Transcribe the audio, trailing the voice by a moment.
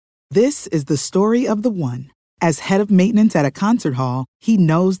This is the story of the one. As head of maintenance at a concert hall, he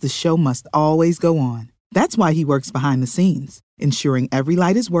knows the show must always go on. That's why he works behind the scenes, ensuring every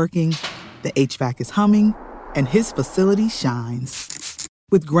light is working, the HVAC is humming, and his facility shines.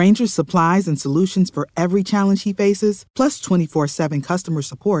 With Grainger's supplies and solutions for every challenge he faces, plus 24/7 customer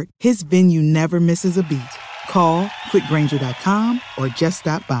support, his venue never misses a beat. Call quickgrainger.com or just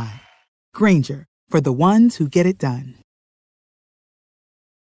stop by. Grainger, for the ones who get it done.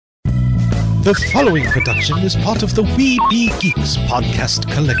 The following production is part of the We Be Geeks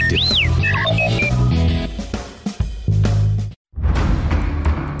podcast collective.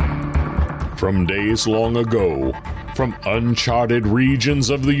 From days long ago, from uncharted regions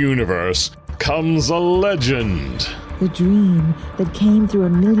of the universe, comes a legend. The dream that came through a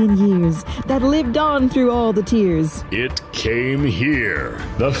million years, that lived on through all the tears. It came here,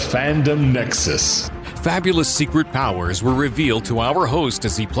 the Fandom Nexus. Fabulous secret powers were revealed to our host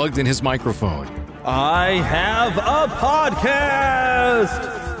as he plugged in his microphone. I have a podcast!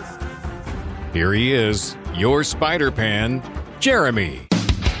 Here he is, your Spider-Pan, Jeremy.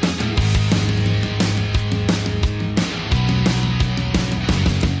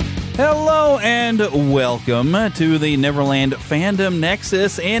 Hello and welcome to the Neverland Fandom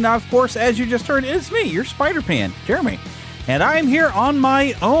Nexus. And of course, as you just heard, it's me, your Spider-Pan, Jeremy. And I'm here on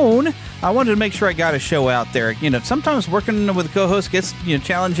my own. I wanted to make sure I got a show out there. You know, sometimes working with a co-host gets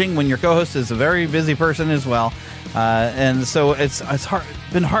challenging when your co-host is a very busy person as well, and so it's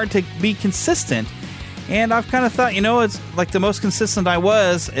been hard to be consistent. And I've kind of thought, it's like the most consistent I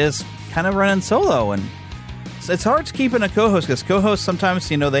was is kind of running solo, and it's hard to keep in a co-host because co-hosts sometimes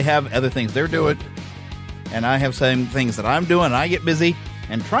they have other things they're doing, and I have some things that I'm doing, and I get busy,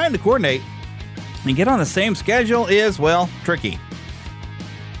 and trying to coordinate and get on the same schedule is tricky.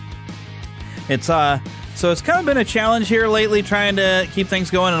 It's so it's kind of been a challenge here lately trying to keep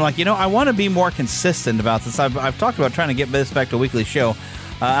things going, and I want to be more consistent about this. I've talked about trying to get this back to a weekly show,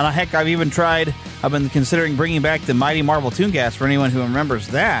 and heck, I've been considering bringing back the Mighty Marvel Tooncast for anyone who remembers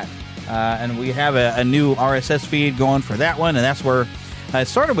that, and we have a new RSS feed going for that one, and that's where I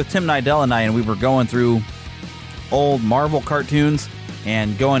started with Tim Nidell and I, and we were going through old Marvel cartoons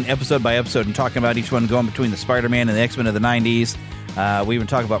and going episode by episode and talking about each one, going between the Spider-Man and the X-Men of the 90s. We even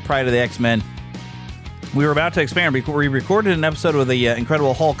talked about Pride of the X-Men. We were about to expand. We recorded an episode with the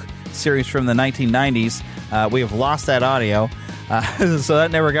Incredible Hulk series from the 1990s. We have lost that audio, so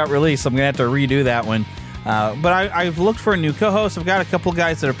that never got released. So I'm going to have to redo that one. But I've looked for a new co-host. I've got a couple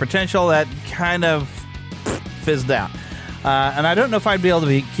guys that are potential that kind of fizzed out. And I don't know if I'd be able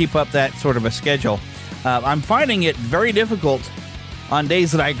to keep up that sort of a schedule. I'm finding it very difficult on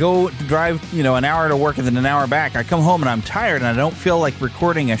days that I go to drive, an hour to work and then an hour back. I come home and I'm tired and I don't feel like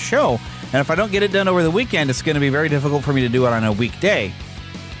recording a show. And if I don't get it done over the weekend, it's going to be very difficult for me to do it on a weekday.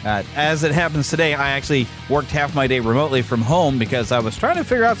 As it happens today, I actually worked half my day remotely from home because I was trying to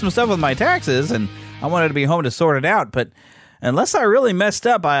figure out some stuff with my taxes, and I wanted to be home to sort it out. But unless I really messed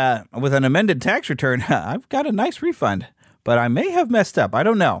up with an amended tax return, I've got a nice refund. But I may have messed up. I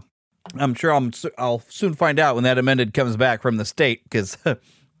don't know. I'm sure I'll soon find out when that amended comes back from the state, because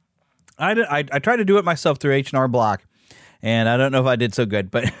I tried to do it myself through H&R Block, and I don't know if I did so good.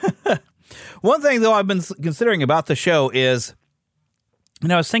 But one thing, though, I've been considering about the show is,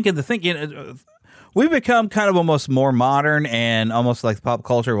 I was thinking we've become kind of almost more modern and almost like pop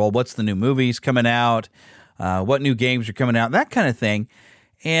culture. Well, what's the new movies coming out? What new games are coming out? That kind of thing.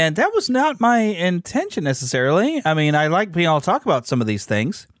 And that was not my intention necessarily. I mean, I like being able to talk about some of these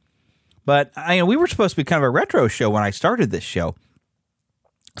things. But we were supposed to be kind of a retro show when I started this show.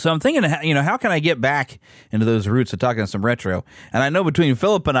 So I'm thinking, how can I get back into those roots of talking some retro? And I know between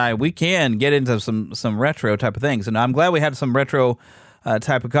Philip and I, we can get into some retro type of things. And I'm glad we had some retro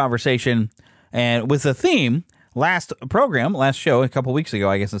type of conversation. And with the theme, last show, a couple weeks ago,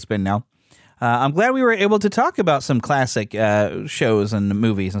 I guess it's been now, I'm glad we were able to talk about some classic shows and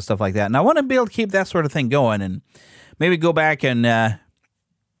movies and stuff like that. And I want to be able to keep that sort of thing going and maybe go back and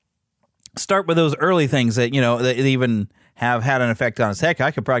start with those early things that, that even have had an effect on us. Heck,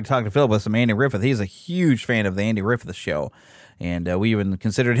 I could probably talk to Phil with some Andy Griffith. He's a huge fan of the Andy Griffith show. And we even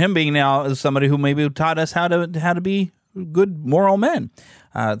considered him being now somebody who maybe taught us how to be good moral men.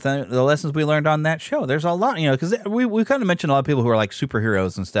 The lessons we learned on that show. There's a lot, because we kind of mentioned a lot of people who are like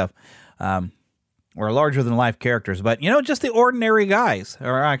superheroes and stuff, or larger than life characters. But, just the ordinary guys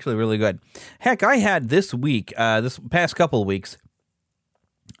are actually really good. Heck, I had this week, this past couple of weeks,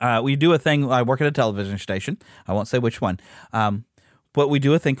 we do a thing. I work at a television station. I won't say which one. but we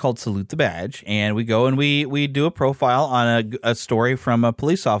do a thing called Salute the Badge, and we go and we do a profile on a story from a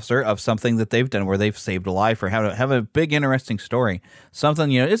police officer of something that they've done where they've saved a life or have a big, interesting story.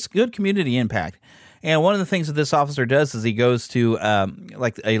 Something, it's good community impact. And one of the things that this officer does is he goes to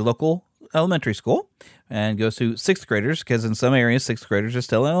like a local elementary school and goes to sixth graders, because in some areas, sixth graders are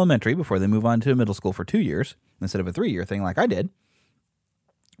still in elementary before they move on to middle school for 2 years instead of a 3-year thing like I did.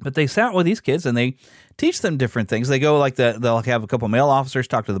 But they sat with these kids and they teach them different things. They go they'll have a couple male officers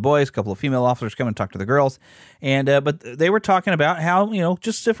talk to the boys, a couple of female officers come and talk to the girls. And but they were talking about how,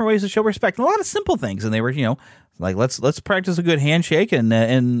 just different ways to show respect and a lot of simple things. And they were, like let's practice a good handshake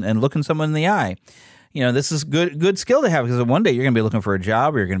and looking someone in the eye. This is good skill to have, because one day you're going to be looking for a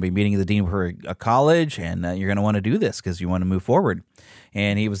job, or you're going to be meeting the dean for a college, and you're going to want to do this because you want to move forward.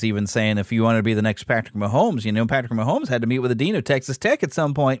 And he was even saying if you wanted to be the next Patrick Mahomes, Patrick Mahomes had to meet with the dean of Texas Tech at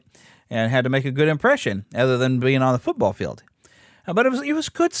some point and had to make a good impression other than being on the football field. But it was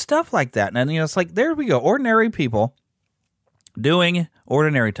good stuff like that. And, it's like, there we go, ordinary people doing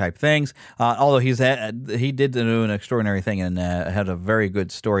ordinary type things. Although he did do an extraordinary thing and had a very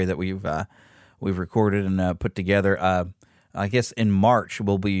good story that we've recorded and put together. I guess in March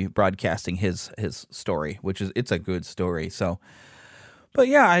we'll be broadcasting his story, it's a good story. So, but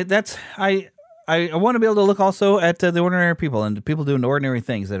yeah, I want to be able to look also at the ordinary people and people doing ordinary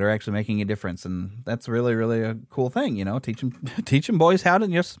things that are actually making a difference, and that's really, really a cool thing. Teaching boys how to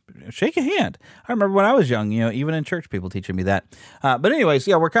just shake a hand. I remember when I was young, even in church, people teaching me that. But anyways,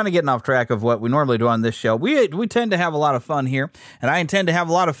 yeah, we're kind of getting off track of what we normally do on this show. We tend to have a lot of fun here, and I intend to have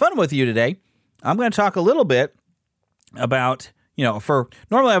a lot of fun with you today. I'm going to talk a little bit about,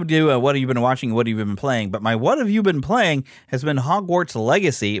 normally I would do what have you been watching, what have you been playing, but my what have you been playing has been Hogwarts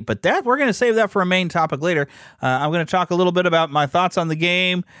Legacy, but we're going to save that for a main topic later. I'm going to talk a little bit about my thoughts on the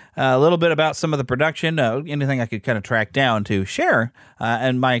game, a little bit about some of the production, anything I could kind of track down to share,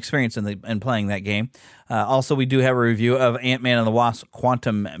 and my experience in playing that game. Also, we do have a review of Ant-Man and the Wasp: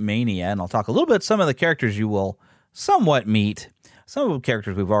 Quantum Mania, and I'll talk a little bit some of the characters you will somewhat meet, some of the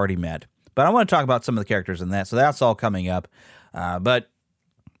characters we've already met. But I want to talk about some of the characters in that, so that's all coming up. But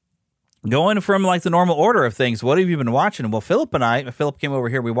going from like the normal order of things, what have you been watching? Well, Philip came over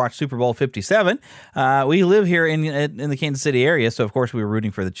here. We watched Super Bowl 57. We live here in the Kansas City area, so of course we were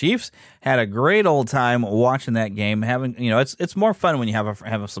rooting for the Chiefs. Had a great old time watching that game. It's more fun when you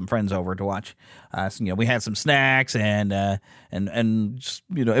have some friends over to watch. We had some snacks and just,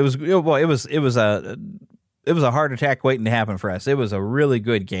 it was a heart attack waiting to happen for us. It was a really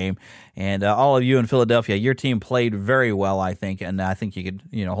good game, and all of you in Philadelphia, your team played very well, I think, and I think you could,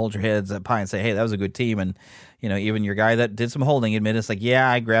 hold your heads up high and say, hey, that was a good team, and, even your guy that did some holding admitted, it's like, yeah,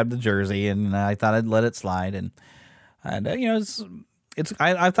 I grabbed the jersey, and I thought I'd let it slide, and I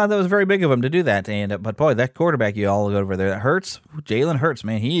thought that was very big of him to do that, but boy, that quarterback you all over there, Hurts, Jalen Hurts,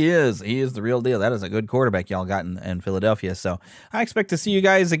 man, he is the real deal. That is a good quarterback y'all got in Philadelphia, so I expect to see you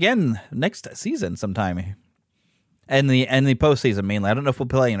guys again next season sometime. And the postseason mainly. I don't know if we'll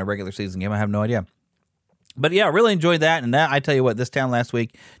play in a regular season game. I have no idea. But yeah, really enjoyed that. And I tell you what, this town last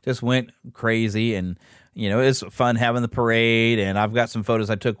week just went crazy. And, it was fun having the parade. And I've got some photos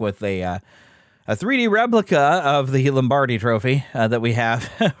I took with a 3D replica of the Lombardi Trophy that we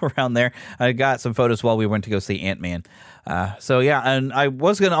have around there. I got some photos while we went to go see Ant-Man. So yeah, and I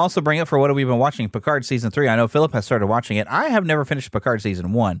was going to also bring up for what have we been watching, Picard Season 3. I know Philip has started watching it. I have never finished Picard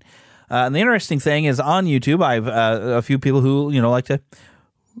Season 1. And the interesting thing is on YouTube, I've a few people who, like to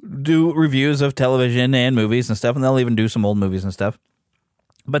do reviews of television and movies and stuff, and they'll even do some old movies and stuff.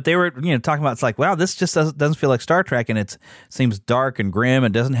 But they were, talking about, it's like, wow, this just doesn't feel like Star Trek, and it seems dark and grim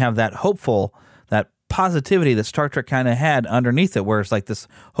and doesn't have that hopeful, that positivity that Star Trek kind of had underneath it, where it's like this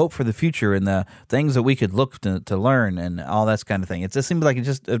hope for the future and the things that we could look to learn and all that kind of thing. It just seemed like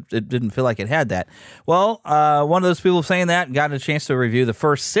it didn't feel like it had that. Well, one of those people saying that got a chance to review the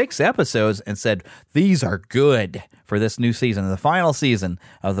first 6 episodes and said, these are good for this new season, the final season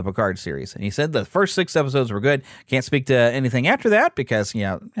of the Picard series. And he said the first 6 episodes were good. Can't speak to anything after that because,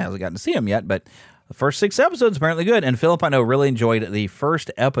 hasn't gotten to see them yet, but the first 6 episodes apparently good. And Philip, I know, really enjoyed the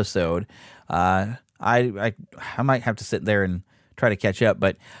first episode. I might have to sit there and try to catch up,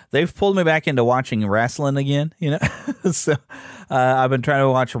 but they've pulled me back into watching wrestling again, So I've been trying to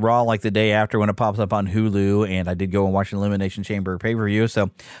watch Raw like the day after when it pops up on Hulu, and I did go and watch an Elimination Chamber pay-per-view.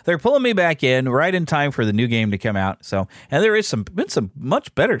 So they're pulling me back in right in time for the new game to come out. So, and there is been some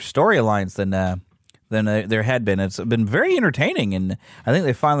much better storylines than there had been. It's been very entertaining, and I think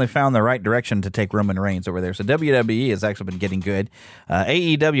they finally found the right direction to take Roman Reigns over there. So WWE has actually been getting good.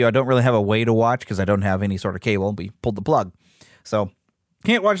 AEW, I don't really have a way to watch because I don't have any sort of cable. We pulled the plug. So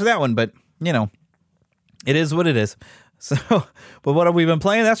can't watch that one, but, it is what it is. So, but what have we been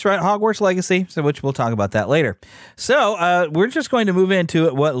playing? That's right, Hogwarts Legacy, so which we'll talk about that later. So, we're just going to move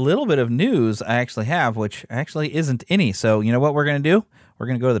into what little bit of news I actually have, which actually isn't any. So, you know what we're going to do? We're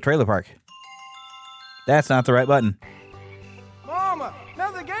going to go to the trailer park. That's not the right button. Mama,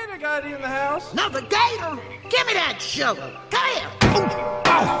 another gator got in the house. Another gator? Give me that sugar. Come here.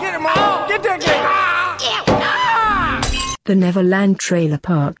 Get him, Mom. Get that gator. The Neverland Trailer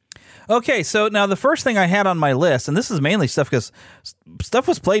Park. Okay, so now the first thing I had on my list, and this is mainly stuff because stuff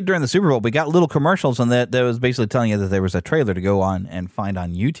was played during the Super Bowl. We got little commercials on that was basically telling you that there was a trailer to go on and find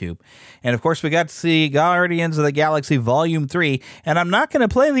on YouTube. And of course, we got to see Guardians of the Galaxy Volume 3. And I'm not going to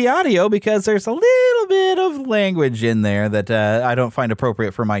play the audio because there's a little bit of language in there that I don't find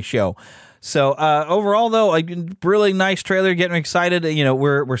appropriate for my show. So overall, though, a really nice trailer, getting me excited. You know,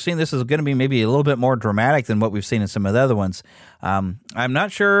 we're seeing this is going to be maybe a little bit more dramatic than what we've seen in some of the other ones. I'm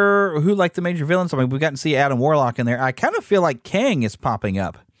not sure who like the major villains. I mean, we've gotten to see Adam Warlock in there. I kind of feel like Kang is popping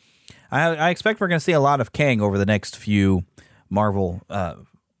up. I expect we're going to see a lot of Kang over the next few Marvel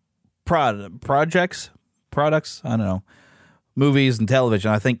products. I don't know, movies and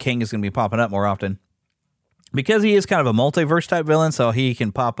television. I think Kang is going to be popping up more often. Because he is kind of a multiverse type villain, so he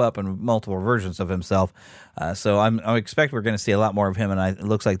can pop up in multiple versions of himself. So I expect we're going to see a lot more of him, and it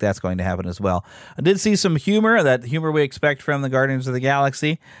looks like that's going to happen as well. I did see some humor, that humor we expect from the Guardians of the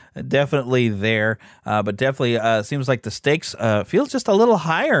Galaxy. Definitely there, but definitely seems like the stakes feels just a little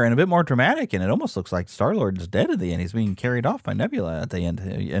higher and a bit more dramatic, and it almost looks like Star-Lord is dead at the end. He's being carried off by Nebula at the end.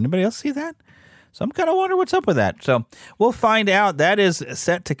 Anybody else see that? So I'm kind of wondering what's up with that. So we'll find out. That is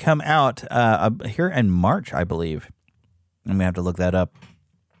set to come out here in March, I believe. I may have to look that up.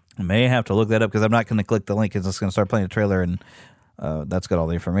 Because I'm not going to click the link. It's just going to start playing the trailer, and that's got all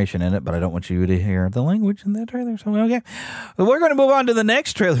the information in it. But I don't want you to hear the language in that trailer. So okay, well, we're going to move on to the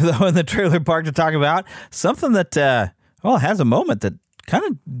next trailer, though, in the trailer park to talk about something that has a moment that kind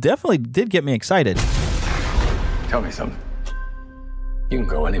of definitely did get me excited. Tell me something. You can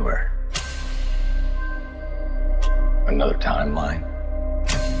go anywhere. Another timeline.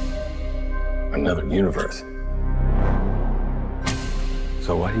 Another universe.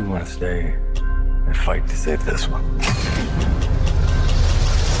 So why do you want to stay and fight to save this one?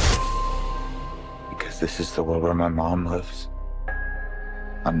 Because this is the world where my mom lives.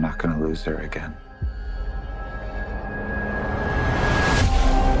 I'm not going to lose her again.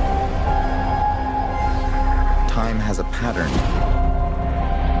 Time has a pattern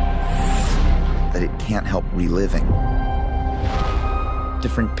that it can't help reliving.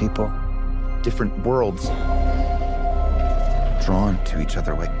 Different people, different worlds, drawn to each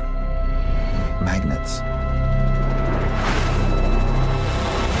other like magnets.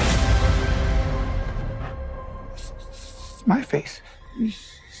 It's my face. You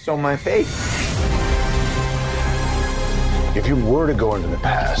stole my face. If you were to go into the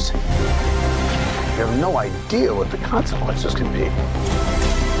past, you have no idea what the consequences can be.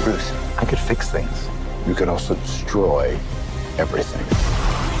 Bruce, I could fix things. You could also destroy everything.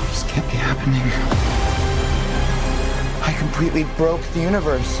 This can't be happening. I completely broke the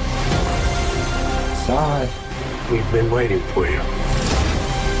universe. Zod, we've been waiting for you.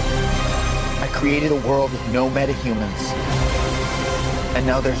 I created a world with no metahumans. And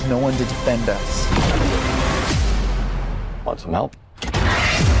now there's no one to defend us. Want some help?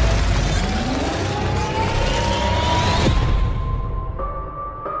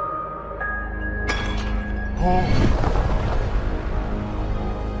 Oh.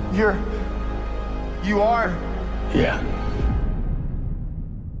 You are? Yeah.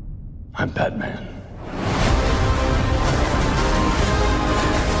 I'm Batman.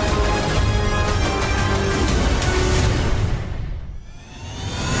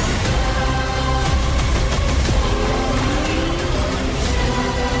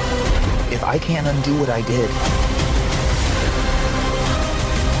 If I can't undo what I did,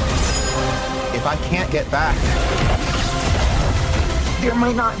 if I can't get back, there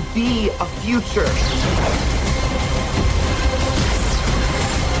might not be a future.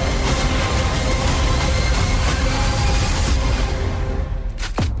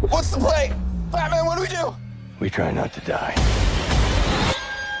 What's the play? Batman, what do we do? We try not to die.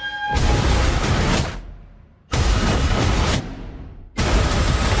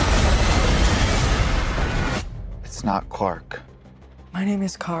 It's not Clark. My name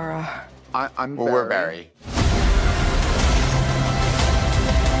is Kara. I'm Barry. We're Barry.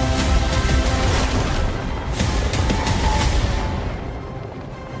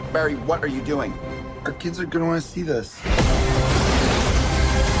 Barry, what are you doing? Our kids are going to want to see this.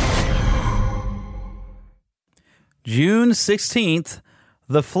 June 16th,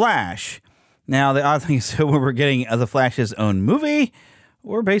 The Flash. Now, the odd thing is when we're getting the Flash's own movie,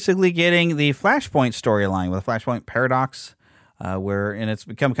 we're basically getting the Flashpoint storyline with the Flashpoint paradox, and it's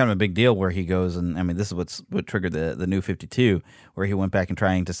become kind of a big deal where he goes, and I mean, this is what triggered the New 52, where he went back and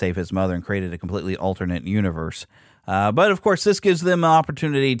trying to save his mother and created a completely alternate universe. But of course, this gives them an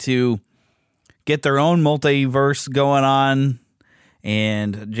opportunity to get their own multiverse going on.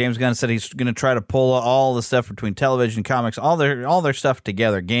 And James Gunn said he's going to try to pull all the stuff between television, comics, all their stuff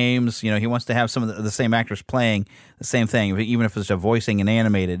together. Games, he wants to have some of the same actors playing the same thing, even if it's a voicing and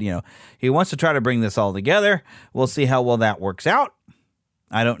animated. He wants to try to bring this all together. We'll see how well that works out.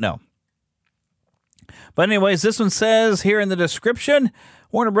 I don't know. But anyways, this one says here in the description,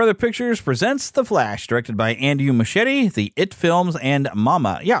 Warner Brother Pictures presents The Flash, directed by Andrew Muschietti, the It films, and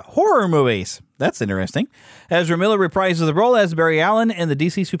Mama. Yeah, horror movies. That's interesting. Ezra Miller reprises the role as Barry Allen in the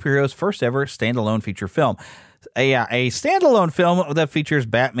DC superheroes' first ever standalone feature film. A standalone film that features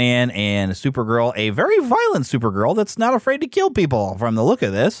Batman and Supergirl, a very violent Supergirl that's not afraid to kill people from the look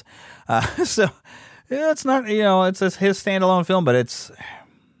of this. So it's not, it's his standalone film, but it's...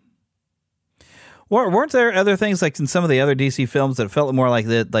 Weren't there other things like in some of the other DC films that felt more like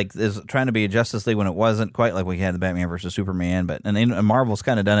is trying to be a Justice League when it wasn't quite, like we had the Batman versus Superman, and Marvel's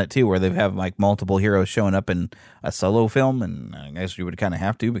kind of done it too, where they have like multiple heroes showing up in a solo film, and I guess you would kind of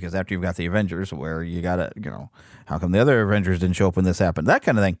have to, because after you've got the Avengers, where you gotta, how come the other Avengers didn't show up when this happened? That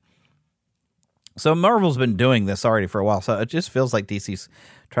kind of thing. So Marvel's been doing this already for a while, so it just feels like DC's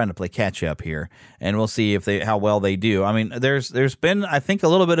trying to play catch up here, and we'll see how well they do. I mean, there's been, I think, a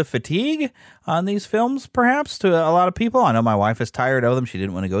little bit of fatigue on these films, perhaps, to a lot of people. I know my wife is tired of them. She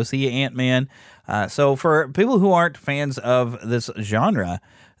didn't want to go see Ant-Man. So for people who aren't fans of this genre,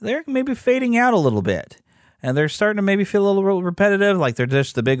 they're maybe fading out a little bit, and they're starting to maybe feel a little repetitive, like they're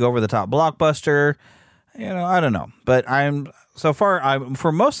just the big over-the-top blockbuster. I don't know, but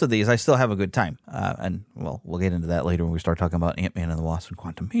for most of these, I still have a good time. And we'll get into that later when we start talking about Ant-Man and the Wasp and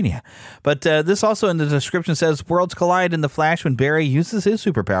Quantumania. But this also in the description says, worlds collide in The Flash when Barry uses his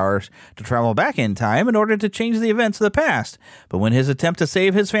superpowers to travel back in time in order to change the events of the past. But when his attempt to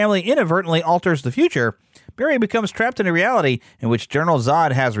save his family inadvertently alters the future, Barry becomes trapped in a reality in which General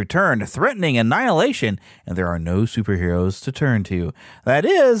Zod has returned, threatening annihilation, and there are no superheroes to turn to. That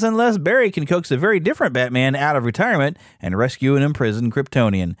is, unless Barry can coax a very different Batman out of retirement and rescue an imprisoned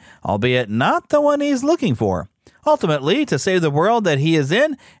Kryptonian, albeit not the one he's looking for. Ultimately, to save the world that he is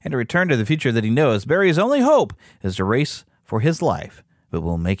in and to return to the future that he knows, Barry's only hope is to race for his life. But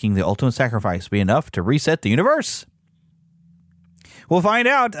will making the ultimate sacrifice be enough to reset the universe? We'll find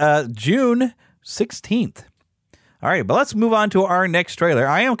out June 16th. All right, but let's move on to our next trailer.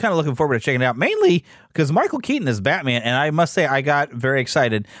 I am kind of looking forward to checking it out, mainly because Michael Keaton is Batman, and I must say I got very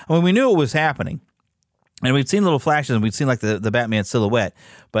excited. I mean, we knew it was happening, and we'd seen little flashes, and we'd seen like the Batman silhouette,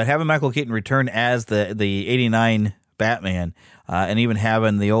 but having Michael Keaton return as the 89 Batman, and even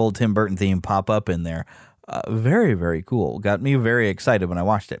having the old Tim Burton theme pop up in there, very, very cool. Got me very excited when I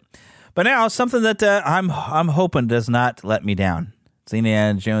watched it. But now, something that I'm hoping does not let me down. It's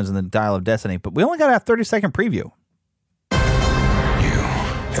Indiana Jones and the Dial of Destiny, but we only got a 30-second preview.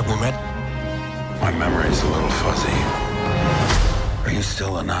 Have we met? My memory's a little fuzzy. Are you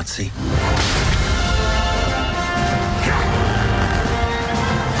still a Nazi? Give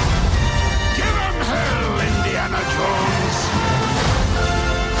him hell, Indiana Jones!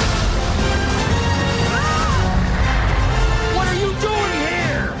 What are you doing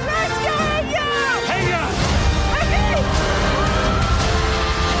here? Let's get you! Hang on!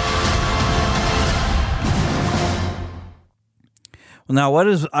 Now,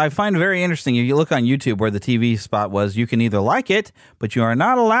 I find very interesting, if you look on YouTube where the TV spot was, you can either like it, but you are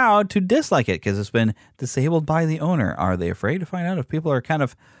not allowed to dislike it because it's been disabled by the owner. Are they afraid to find out if people are kind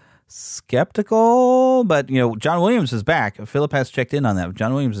of skeptical? But, John Williams is back. Philip has checked in on that.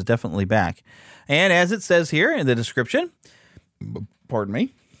 John Williams is definitely back. And as it says here in the description, pardon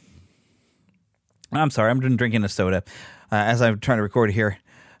me. I'm sorry, I'm drinking a soda as I'm trying to record here.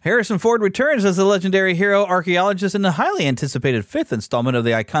 Harrison Ford returns as the legendary hero archaeologist in the highly anticipated fifth installment of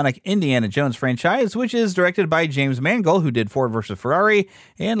the iconic Indiana Jones franchise, which is directed by James Mangold, who did Ford vs. Ferrari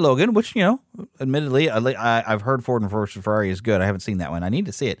and Logan, which, admittedly, I've heard Ford vs. Ferrari is good. I haven't seen that one. I need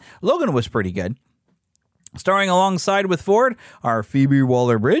to see it. Logan was pretty good. Starring alongside with Ford are Phoebe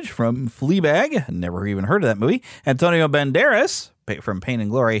Waller-Bridge from Fleabag, never even heard of that movie, Antonio Banderas from Pain and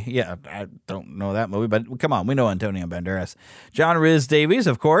Glory. Yeah, I don't know that movie, but come on, we know Antonio Banderas. John Rhys Davies,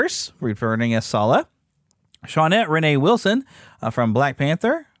 of course, returning as Sala. Shawnette Renee Wilson from Black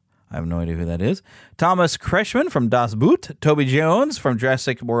Panther. I have no idea who that is. Thomas Kretschmann from Das Boot. Toby Jones from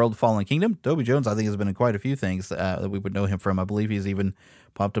Jurassic World Fallen Kingdom. Toby Jones, I think, has been in quite a few things that we would know him from. I believe he's even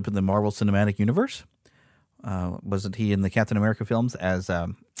popped up in the Marvel Cinematic Universe. Wasn't he in the Captain America films as, I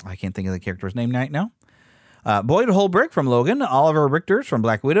can't think of the character's name right now. Boyd Holbrook from Logan, Oliver Richters from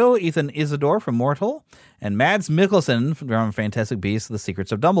Black Widow, Ethan Isidore from Mortal, and Mads Mikkelsen from Fantastic Beasts: The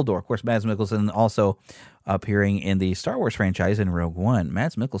Secrets of Dumbledore. Of course, Mads Mikkelsen also appearing in the Star Wars franchise in Rogue One.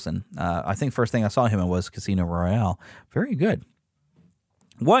 Mads Mikkelsen, I think first thing I saw him in was Casino Royale. Very good.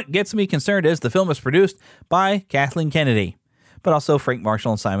 What gets me concerned is the film was produced by Kathleen Kennedy, but also Frank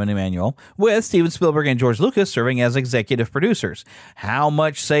Marshall and Simon Emanuel, with Steven Spielberg and George Lucas serving as executive producers. How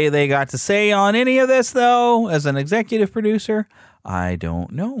much say they got to say on any of this, though, as an executive producer? I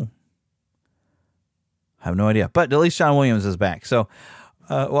don't know. I have no idea. But at least Sean Williams is back. So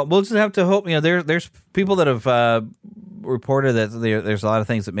well, we'll just have to hope. There's people that have reported that there's a lot of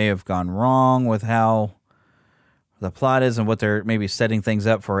things that may have gone wrong with how the plot is and what they're maybe setting things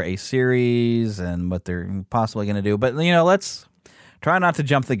up for a series and what they're possibly going to do. But, let's try not to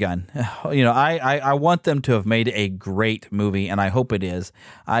jump the gun. I want them to have made a great movie, and I hope it is.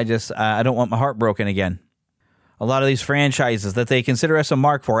 I don't want my heart broken again. A lot of these franchises that they consider us a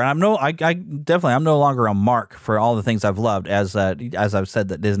mark for, and I'm no longer a mark for all the things I've loved. As I've said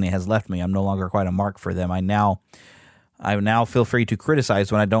that Disney has left me, I'm no longer quite a mark for them. I now feel free to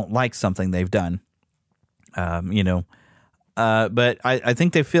criticize when I don't like something they've done. But I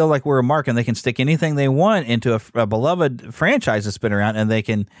think they feel like we're a mark and they can stick anything they want into a beloved franchise that's been around, and they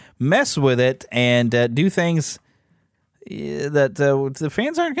can mess with it and do things that the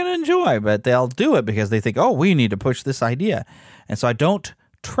fans aren't going to enjoy, but they'll do it because they think, oh, we need to push this idea. And so I don't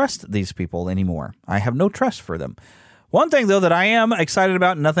trust these people anymore. I have no trust for them. One thing, though, that I am excited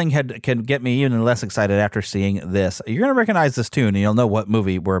about, nothing can get me even less excited after seeing this. You're going to recognize this tune, and you'll know what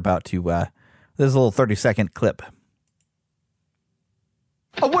movie we're about to... this is a little 30-second clip.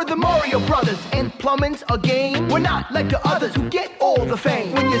 We're the Mario Brothers, and plumbing's a game. We're not like the others who get all the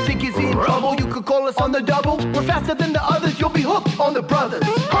fame. When your sink is in trouble, you could call us on the double. We're faster than the others, you'll be hooked on the brothers.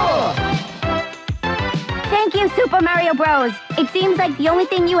 Thank you, Super Mario Bros. It seems like the only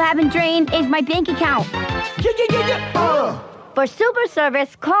thing you haven't drained is my bank account. For super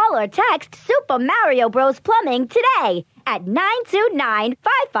service, call or text Super Mario Bros. Plumbing today at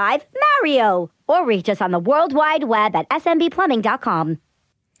 929-55-MARIO. Or reach us on the World Wide Web at smbplumbing.com.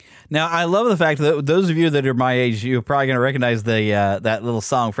 Now, I love the fact that those of you that are my age, you're probably going to recognize that little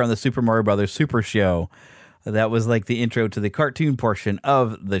song from the Super Mario Brothers Super Show. That was like the intro to the cartoon portion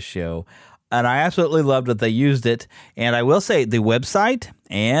of the show. And I absolutely loved that they used it. And I will say the website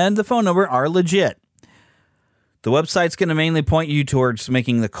and the phone number are legit. The website's going to mainly point you towards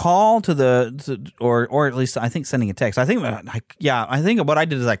making the call or at least I think sending a text. I think what I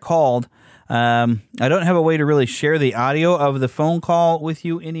did is I called. I don't have a way to really share the audio of the phone call with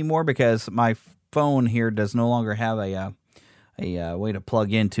you anymore because my phone here does no longer have a way to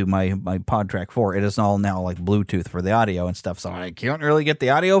plug into my PodTrack 4. It is all now like Bluetooth for the audio and stuff, so I can't really get the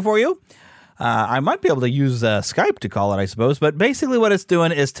audio for you. I might be able to use Skype to call it, I suppose, but basically what it's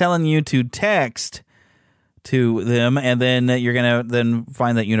doing is telling you to text to them, and then you're going to then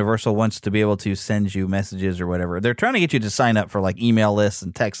find that Universal wants to be able to send you messages or whatever. They're trying to get you to sign up for like email lists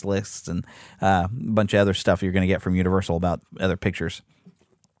and text lists and a bunch of other stuff you're going to get from Universal about other pictures.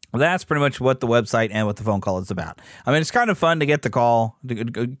 That's pretty much what the website and what the phone call is about. I mean, it's kind of fun to get the call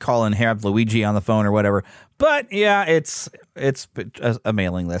and have Luigi on the phone or whatever. But yeah, it's a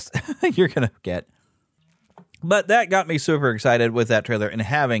mailing list you're going to get. But that got me super excited with that trailer and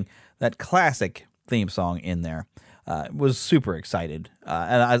having that classic theme song in there. Was super excited.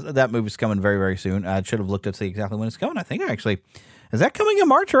 That movie's coming very, very soon. I should have looked to see exactly when it's coming. I think is that coming in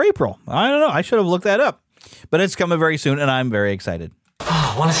March or April? I don't know. I should have looked that up. But it's coming very soon, and I'm very excited.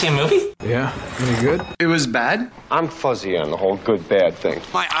 Oh, want to see a movie? Yeah, any good? It was bad? I'm fuzzy on the whole good-bad thing.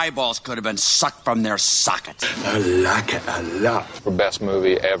 My eyeballs could have been sucked from their sockets. I like it a lot. The best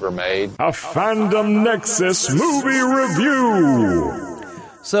movie ever made. A Fandom Nexus movie review.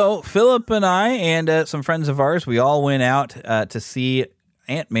 So Philip and I and some friends of ours, we all went out to see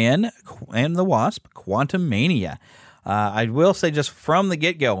Ant-Man and the Wasp: Quantumania. I will say just from the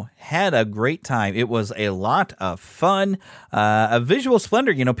get-go, had a great time. It was a lot of fun. A visual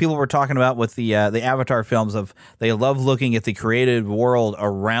splendor, people were talking about with the Avatar films of they love looking at the created world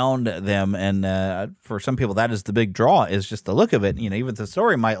around them. And for some people, that is the big draw, is just the look of it. Even the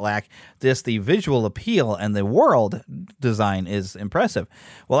story might lack, just the visual appeal and the world design is impressive.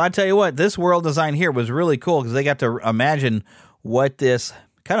 Well, I tell you what, this world design here was really cool because they got to imagine what this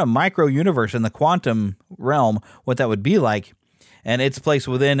kind of micro universe in the quantum realm, what that would be like. and its place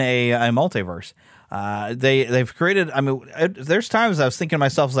within a multiverse. They've created. I mean, there's times I was thinking to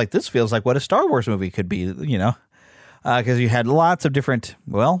myself, like, this feels like what a Star Wars movie could be, you know, because you had lots of different,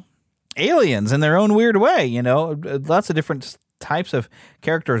 well, aliens in their own weird way, you know, lots of different types of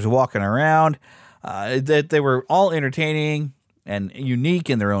characters walking around. That they were all entertaining and unique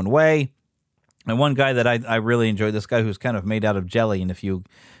in their own way. And one guy that I really enjoyed, this guy who's kind of made out of jelly, and if you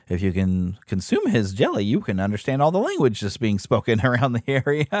can consume his jelly, you can understand all the language that's being spoken around the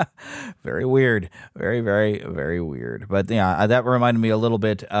area. Very weird. Very, very, very weird. But yeah, that reminded me a little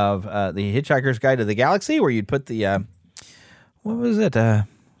bit of the Hitchhiker's Guide to the Galaxy, where you'd put the, what was it?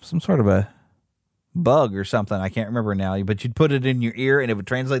 Some sort of a bug or something. I can't remember now, but you'd put it in your ear and it would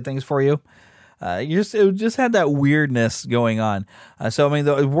translate things for you. It just had that weirdness going on. So, I mean,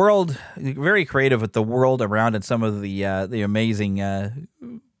 the world, very creative with the world around and some of the amazing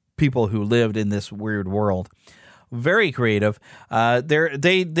people who lived in this weird world. Very creative.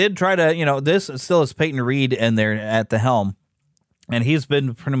 They did try to, you know, this still is Peyton Reed and they're at the helm. And he's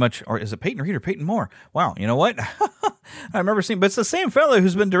been pretty much, or is it Peyton Reed or Peyton Moore? Wow, you know what? I remember seeing, but it's the same fellow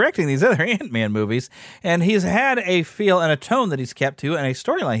who's been directing these other Ant-Man movies, and he's had a feel and a tone that he's kept to, and a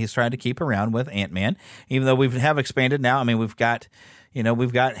storyline he's trying to keep around with Ant-Man, even though we have expanded now. I mean, we've got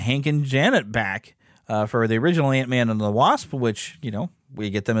Hank and Janet back for the original Ant-Man and the Wasp, which, you know, we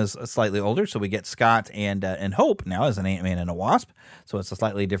get them as slightly older, so we get Scott and Hope now as an Ant-Man and a Wasp, so it's a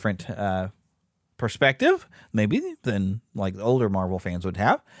slightly different perspective, maybe, than like the older Marvel fans would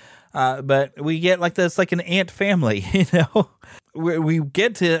have. But we get like this, like an ant family, you know. We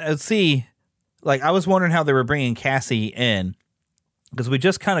get to see, like, I was wondering how they were bringing Cassie in, because we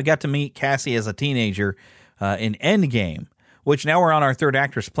just kind of got to meet Cassie as a teenager in Endgame, which now we're on our third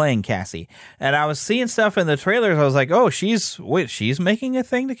actress playing Cassie. And I was seeing stuff in the trailers. I was like, oh, she's making a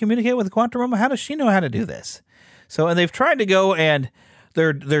thing to communicate with the quantum realm. How does she know how to do this? So, and they've tried to go and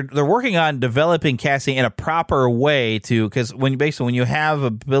they're working on developing Cassie in a proper way to, because when you have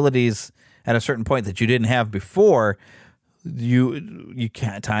abilities at a certain point that you didn't have before, you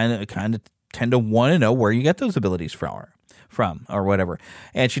kind of tend to want to know where you get those abilities from or whatever.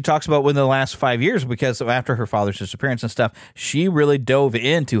 And she talks about within the last 5 years, because after her father's disappearance and stuff, she really dove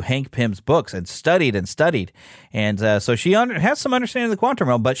into Hank Pym's books and studied. And so she has some understanding of the quantum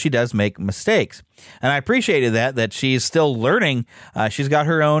realm, but she does make mistakes. And I appreciated that she's still learning. She's got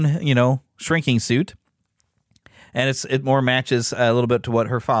her own, you know, shrinking suit. And it more matches a little bit to what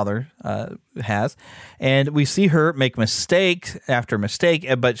her father has. And we see her make mistake after mistake,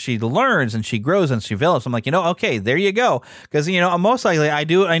 but she learns and she grows and she develops. I'm like, you know, okay, there you go. Because, you know, most likely I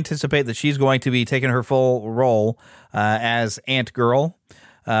do anticipate that she's going to be taking her full role as Ant Girl.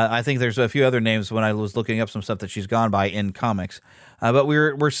 I think there's a few other names when I was looking up some stuff that she's gone by in comics. But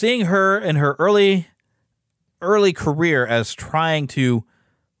we're seeing her in her early career as trying to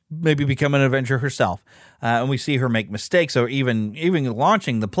maybe become an Avenger herself. And we see her make mistakes, or even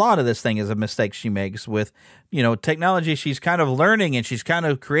launching the plot of this thing is a mistake she makes with, you know, technology. She's kind of learning and she's kind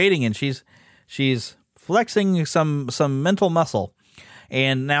of creating, and she's flexing some mental muscle.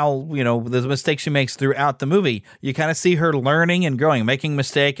 And now, you know, the mistakes she makes throughout the movie, you kind of see her learning and growing, making a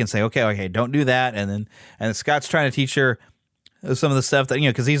mistake and say, okay, don't do that. And Scott's trying to teach her some of the stuff that, you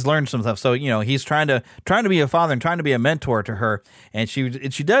know, because he's learned some stuff. So, you know, he's trying to be a father and trying to be a mentor to her. And she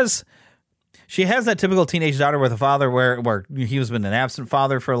has that typical teenage daughter with a father where he has been an absent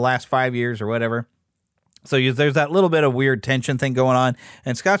father for the last 5 years or whatever. So there's that little bit of weird tension thing going on.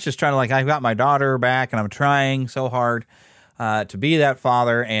 And Scott's just trying to, like, I've got my daughter back and I'm trying so hard to be that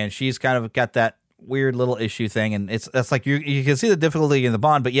father. And she's kind of got that weird little issue thing. And that's like you can see the difficulty in the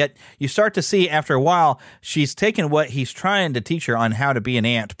bond, but yet you start to see after a while she's taken what he's trying to teach her on how to be an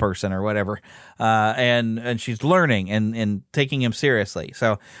ant person or whatever. And she's learning and taking him seriously.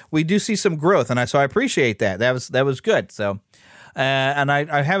 So we do see some growth, and I appreciate that. That was good. So, and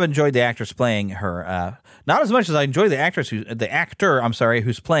I have enjoyed the actress playing her. Not as much as I enjoy the actor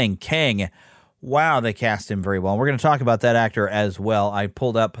who's playing Kang. Wow, they cast him very well. We're going to talk about that actor as well. I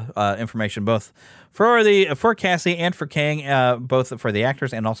pulled up information both for Cassie and for Kang, both for the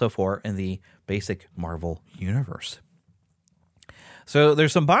actors and also in the basic Marvel universe. So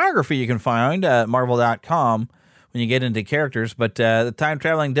there's some biography you can find at Marvel.com when you get into characters, but the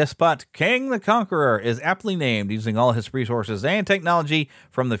time-traveling despot Kang the Conqueror is aptly named, using all his resources and technology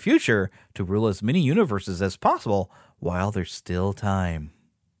from the future to rule as many universes as possible while there's still time.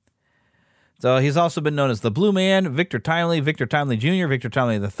 So he's also been known as the Blue Man, Victor Timely Jr., Victor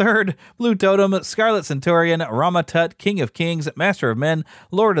Timely III, Blue Totem, Scarlet Centurion, Rama Tut, King of Kings, Master of Men,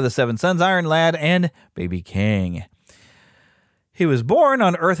 Lord of the Seven Suns, Iron Lad, and Baby Kang. He was born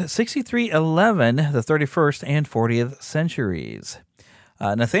on Earth 6311, the 31st and 40th centuries.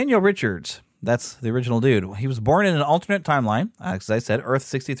 Nathaniel Richards, that's the original dude. He was born in an alternate timeline, as I said, Earth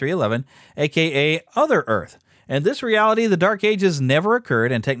 6311, a.k.a. Other Earth. In this reality, the Dark Ages never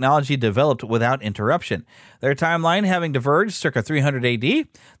occurred and technology developed without interruption. Their timeline having diverged circa 300 AD,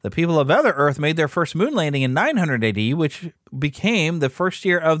 the people of Other Earth made their first moon landing in 900 AD, which became the first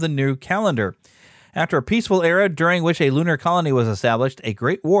year of the new calendar. After a peaceful era during which a lunar colony was established, a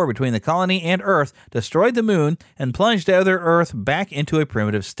great war between the colony and Earth destroyed the moon and plunged Other Earth back into a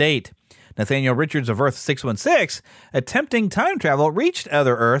primitive state. Nathaniel Richards of Earth 616, attempting time travel, reached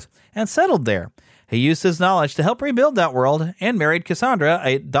Other Earth and settled there. He used his knowledge to help rebuild that world and married Cassandra,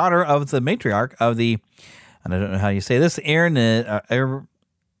 a daughter of the matriarch of the, I don't know how you say this, Irenaeus.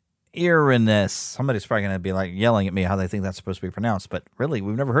 Somebody's probably going to be like yelling at me how they think that's supposed to be pronounced, but really,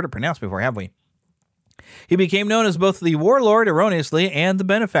 we've never heard it pronounced before, have we? He became known as both the warlord erroneously and the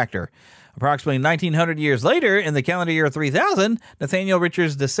benefactor. Approximately 1900 years later, in the calendar year 3000, Nathaniel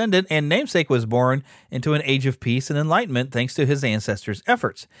Richards' descendant and namesake was born into an age of peace and enlightenment thanks to his ancestors'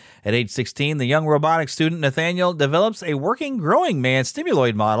 efforts. At age 16, the young robotics student Nathaniel develops a working growing man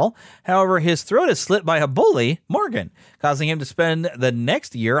stimuloid model. However, his throat is slit by a bully, Morgan, causing him to spend the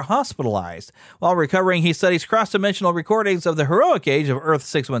next year hospitalized. While recovering, he studies cross-dimensional recordings of the heroic age of Earth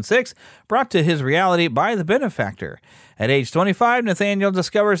 616, brought to his reality by the benefactor. At age 25, Nathaniel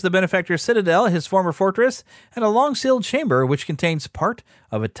discovers the benefactor's citadel, his former fortress, and a long-sealed chamber which contains part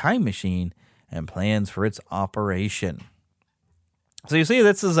of a time machine and plans for its operation. So you see,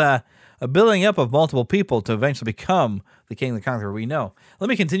 this is a building up of multiple people to eventually become the King the Conqueror we know. Let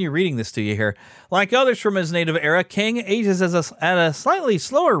me continue reading this to you here. Like others from his native era, King ages at a slightly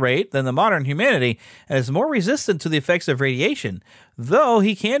slower rate than the modern humanity and is more resistant to the effects of radiation, though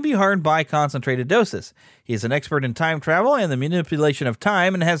he can be harmed by concentrated doses. He is an expert in time travel and the manipulation of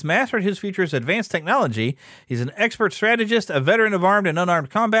time and has mastered his future's advanced technology. He's an expert strategist, a veteran of armed and unarmed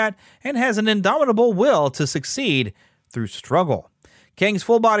combat, and has an indomitable will to succeed through struggle. Kang's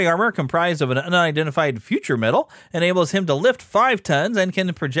full body armor, comprised of an unidentified future metal, enables him to lift 5 tons and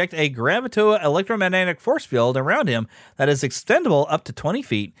can project a gravito-electromagnetic force field around him that is extendable up to 20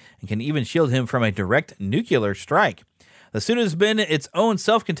 feet and can even shield him from a direct nuclear strike. The suit has been its own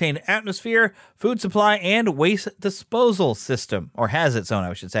self-contained atmosphere, food supply, and waste disposal system, or has its own,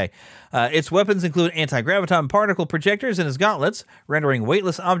 I should say. Its weapons include anti-graviton particle projectors in his gauntlets, rendering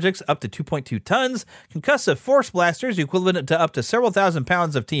weightless objects up to 2.2 tons, concussive force blasters equivalent to up to several thousand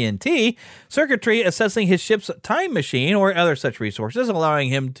pounds of TNT, circuitry assessing his ship's time machine or other such resources, allowing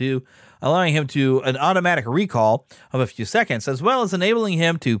him to an automatic recall of a few seconds, as well as enabling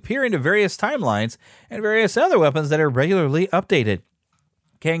him to peer into various timelines and various other weapons that are regularly updated.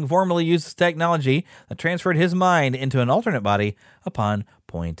 Kang formerly used this technology that transferred his mind into an alternate body upon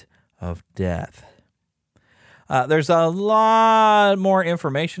point of death. There's a lot more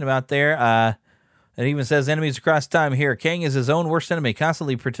information about there. It even says enemies across time here. Kang is his own worst enemy,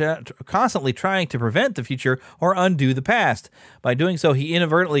 constantly trying to prevent the future or undo the past. By doing so, he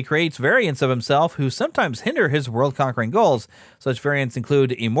inadvertently creates variants of himself who sometimes hinder his world-conquering goals. Such variants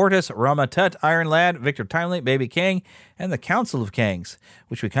include Immortus, Rama Tut, Iron Lad, Victor Timely, Baby Kang, and the Council of Kangs,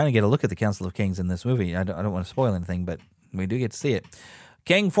 which we kind of get a look at the Council of Kangs in this movie. I don't want to spoil anything, but we do get to see it.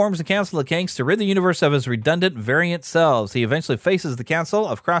 Kang forms the Council of Kangs to rid the universe of his redundant variant selves. He eventually faces the Council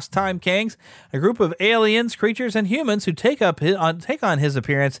of Cross-Time Kangs, a group of aliens, creatures, and humans who take on his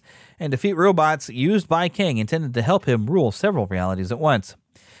appearance and defeat robots used by Kang, intended to help him rule several realities at once.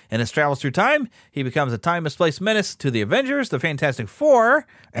 In his travels through time, he becomes a time-misplaced menace to the Avengers, the Fantastic Four,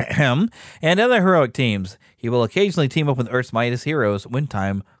 and other heroic teams. He will occasionally team up with Earth's mightiest heroes when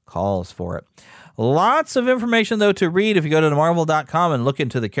time calls for it. Lots of information, though, to read. If you go to Marvel.com and look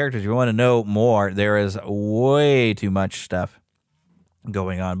into the characters, you want to know more. There is way too much stuff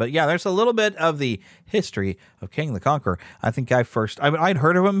going on. But yeah, there's a little bit of the history of King the Conqueror. I think I'd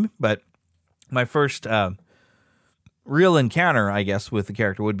heard of him, but my first real encounter, I guess, with the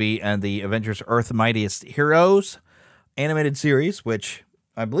character would be in the Avengers Earth's Mightiest Heroes animated series, which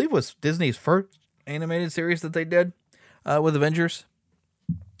I believe was Disney's first animated series that they did with Avengers.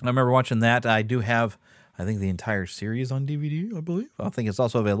 I remember watching that. I do have, I think, the entire series on DVD, I believe. I think it's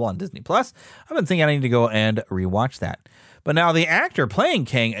also available on Disney+. I've been thinking I need to go and rewatch that. But now the actor playing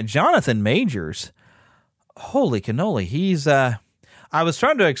Kang, Jonathan Majors, holy cannoli, he's, I was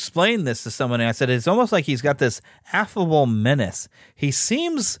trying to explain this to someone, and I said it's almost like he's got this affable menace. He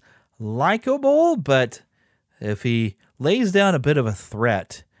seems likable, but if he lays down a bit of a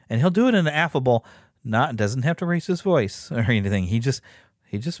threat, and he'll do it in an affable, doesn't have to raise his voice or anything. He just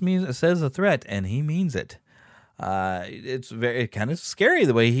says a threat, and he means it. It's very kind of scary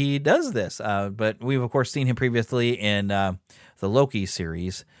the way he does this. But we've, of course, seen him previously in the Loki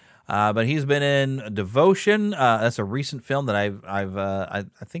series. But he's been in Devotion. That's a recent film that I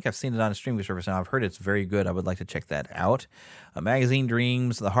think I've seen it on a streaming service now. I've heard it's very good. I would like to check that out. Magazine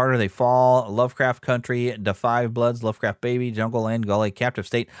Dreams, The Harder They Fall, Lovecraft Country, Da 5 Bloods, Lovecraft Baby, Jungle Land, Gully, Captive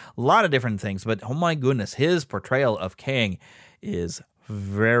State. A lot of different things. But oh my goodness, his portrayal of Kang is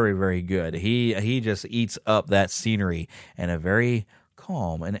very, very good. He just eats up that scenery in a very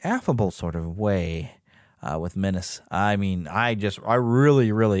calm and affable sort of way. With menace. I mean, I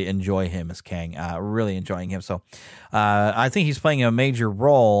really, really enjoy him as Kang. Really enjoying him. So I think he's playing a major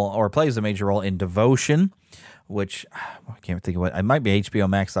role, or plays a major role in Devotion, which I can't think of what. It might be HBO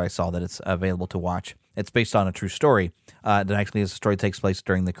Max that I saw that it's available to watch. It's based on a true story. That actually, the story takes place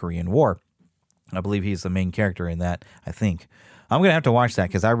during the Korean War. I believe he's the main character in that, I think. I'm going to have to watch that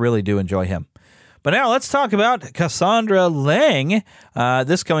because I really do enjoy him. But now let's talk about Cassandra Lang.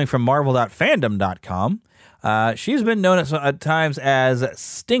 This coming from marvel.fandom.com. She's been known at times as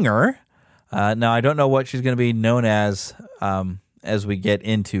Stinger. Now, I don't know what she's going to be known as we get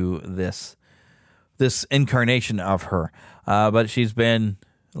into this incarnation of her. But she's been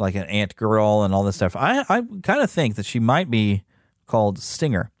like an ant girl and all this stuff. I kind of think that she might be called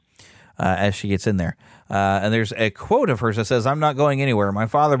Stinger as she gets in there. And there's a quote of hers that says, "I'm not going anywhere. My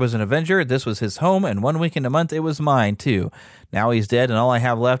father was an Avenger. This was his home, and 1 week in a month, it was mine, too. Now he's dead, and all I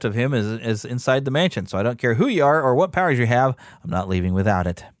have left of him is inside the mansion. So I don't care who you are or what powers you have. I'm not leaving without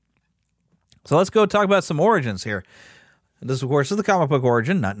it." So let's go talk about some origins here. This, of course, is the comic book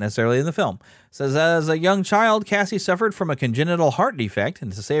origin, not necessarily in the film. It says, as a young child, Cassie suffered from a congenital heart defect,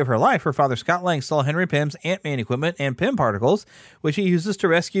 and to save her life, her father Scott Lang stole Henry Pym's Ant-Man equipment and Pym particles, which he uses to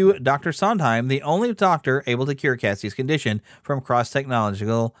rescue Dr. Sondheim, the only doctor able to cure Cassie's condition, from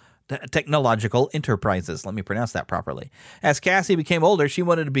cross-technological enterprises. Let me pronounce that properly. As Cassie became older, she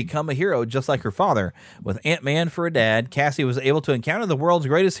wanted to become a hero just like her father. With Ant-Man for a dad, Cassie was able to encounter the world's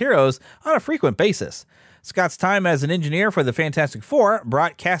greatest heroes on a frequent basis. Scott's time as an engineer for the Fantastic Four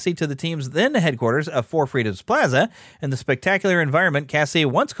brought Cassie to the team's then headquarters of Four Freedoms Plaza. In the spectacular environment Cassie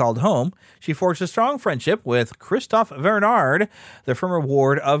once called home, she forged a strong friendship with Christophe Bernard, the former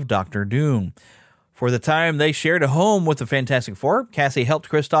ward of Dr. Doom. For the time they shared a home with the Fantastic Four, Cassie helped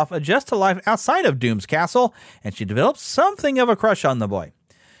Christophe adjust to life outside of Doom's castle, and she developed something of a crush on the boy.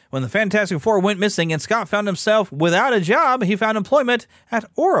 When the Fantastic Four went missing and Scott found himself without a job, he found employment at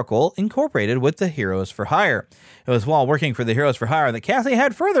Oracle, Incorporated with the Heroes for Hire. It was while working for the Heroes for Hire that Cassie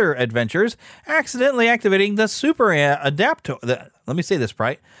had further adventures, accidentally activating the Super Adaptoid,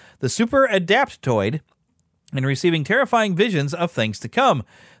 the Super Adaptoid, and receiving terrifying visions of things to come.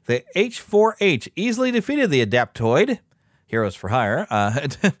 The H4H easily defeated the Adaptoid, Heroes for Hire,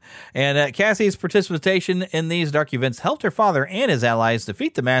 and Cassie's participation in these dark events helped her father and his allies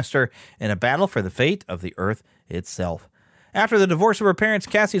defeat the Master in a battle for the fate of the Earth itself. After the divorce of her parents,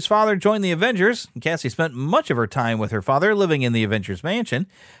 Cassie's father joined the Avengers. Cassie spent much of her time with her father living in the Avengers mansion.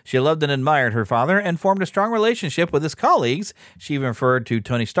 She loved and admired her father and formed a strong relationship with his colleagues. She even referred to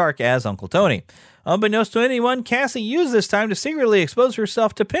Tony Stark as Uncle Tony. Unbeknownst to anyone, Cassie used this time to secretly expose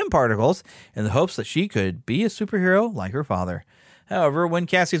herself to Pym particles in the hopes that she could be a superhero like her father. However, when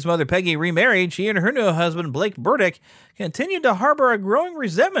Cassie's mother Peggy remarried, she and her new husband Blake Burdick continued to harbor a growing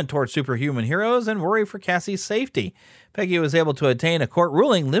resentment towards superhuman heroes and worry for Cassie's safety. Peggy was able to attain a court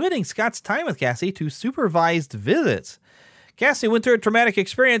ruling limiting Scott's time with Cassie to supervised visits. Cassie went through a traumatic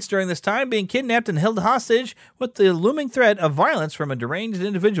experience during this time, being kidnapped and held hostage with the looming threat of violence from a deranged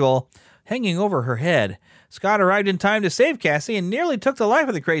individual hanging over her head. Scott arrived in time to save Cassie and nearly took the life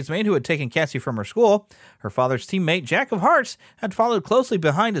of the crazed man who had taken Cassie from her school. Her father's teammate, Jack of Hearts, had followed closely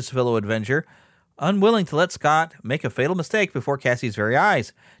behind his fellow Avenger, unwilling to let Scott make a fatal mistake before Cassie's very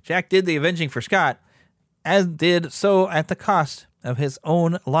eyes. Jack did the avenging for Scott, as did so at the cost of his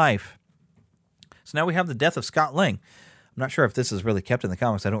own life. So now we have the death of Scott Lang. I'm not sure if this is really kept in the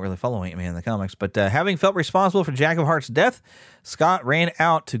comics. I don't really follow Ant-Man in the comics. But having felt responsible for Jack of Hearts' death, Scott ran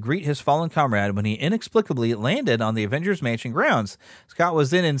out to greet his fallen comrade when he inexplicably landed on the Avengers Mansion grounds. Scott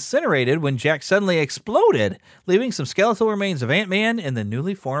was then incinerated when Jack suddenly exploded, leaving some skeletal remains of Ant-Man in the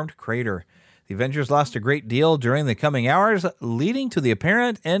newly formed crater. The Avengers lost a great deal during the coming hours, leading to the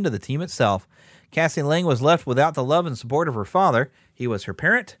apparent end of the team itself. Cassie Lang was left without the love and support of her father. He was her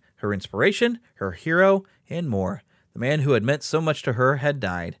parent, her inspiration, her hero, and more. The man who had meant so much to her had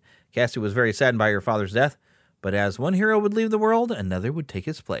died. Cassie was very saddened by her father's death, but as one hero would leave the world, another would take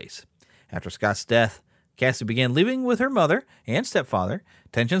his place. After Scott's death, Cassie began living with her mother and stepfather.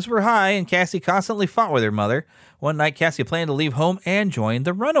 Tensions were high, and Cassie constantly fought with her mother. One night, Cassie planned to leave home and join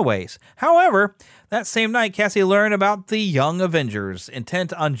the Runaways. However, that same night, Cassie learned about the Young Avengers.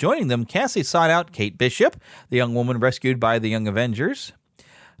 Intent on joining them, Cassie sought out Kate Bishop, the young woman rescued by the Young Avengers.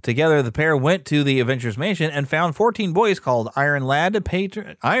 Together, the pair went to the Avengers Mansion and found 14 boys called Iron Lad.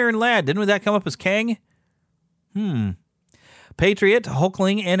 Iron Lad, didn't that come up as Kang? Patriot,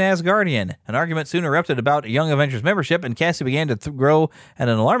 Hulkling, and Asgardian. An argument soon erupted about Young Avengers membership, and Cassie began to grow at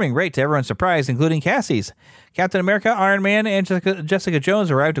an alarming rate to everyone's surprise, including Cassie's. Captain America, Iron Man, and Jessica Jones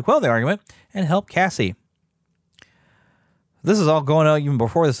arrived to quell the argument and help Cassie. This is all going on even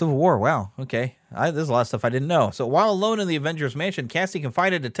before the Civil War. Wow, okay. There's a lot of stuff I didn't know. So while alone in the Avengers Mansion, Cassie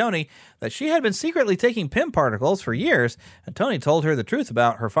confided to Tony that she had been secretly taking Pym particles for years, and Tony told her the truth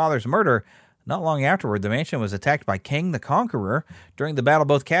about her father's murder. Not long afterward, the mansion was attacked by Kang the Conqueror. During the battle,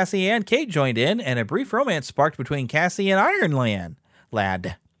 both Cassie and Kate joined in, and a brief romance sparked between Cassie and Iron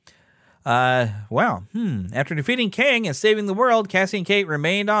Lad. Wow. After defeating Kang and saving the world, Cassie and Kate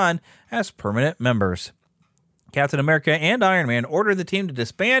remained on as permanent members. Captain America and Iron Man ordered the team to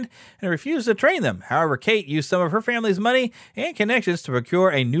disband and refused to train them. However, Kate used some of her family's money and connections to procure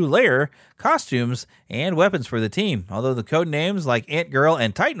a new lair, costumes, and weapons for the team. Although the code names like Ant-Girl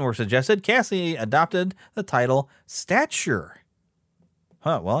and Titan were suggested, Cassie adopted the title Stature.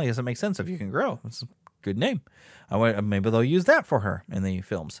 Well, I guess it makes sense if you can grow. It's a good name. Maybe they'll use that for her in the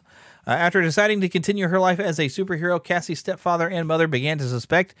films. After deciding to continue her life as a superhero, Cassie's stepfather and mother began to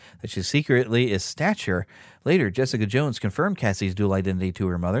suspect that she secretly is Stature. Later, Jessica Jones confirmed Cassie's dual identity to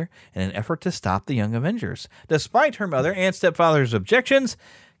her mother in an effort to stop the Young Avengers. Despite her mother and stepfather's objections,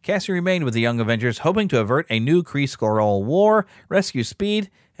 Cassie remained with the Young Avengers, hoping to avert a new Kree-Skrull war, rescue Speed,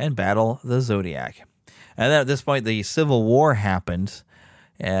 and battle the Zodiac. And then at this point, the Civil War happened.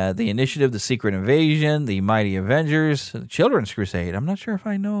 The Initiative, the Secret Invasion, the Mighty Avengers, the Children's Crusade. I'm not sure if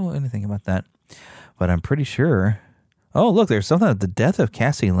I know anything about that, but I'm pretty sure. Oh, look, there's something about the death of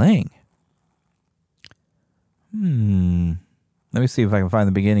Cassie Lang. Let me see if I can find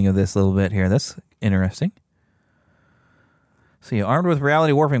the beginning of this a little bit here. That's interesting. See, armed with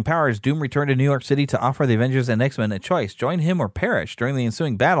reality warping powers, Doom returned to New York City to offer the Avengers and X-Men a choice: join him or perish. During the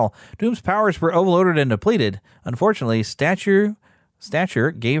ensuing battle, Doom's powers were overloaded and depleted. Unfortunately, Stature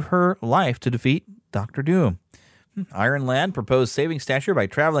gave her life to defeat Dr. Doom. Iron Lad proposed saving Stature by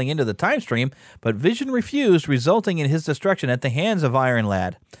traveling into the time stream, but Vision refused, resulting in his destruction at the hands of Iron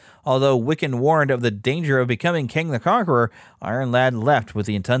Lad. Although Wiccan warned of the danger of becoming Kang the Conqueror, Iron Lad left with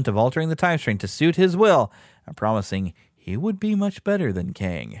the intent of altering the time stream to suit his will, and promising he would be much better than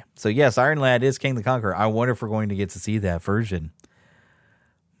Kang. So yes, Iron Lad is Kang the Conqueror. I wonder if we're going to get to see that version.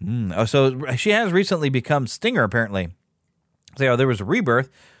 So she has recently become Stinger, apparently. So there was a rebirth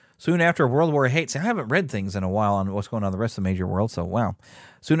soon after World War VIII. See, I haven't read things in a while on what's going on in the rest of the major world, so wow.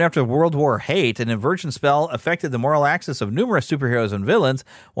 Soon after World War VIII, an inversion spell affected the moral axis of numerous superheroes and villains.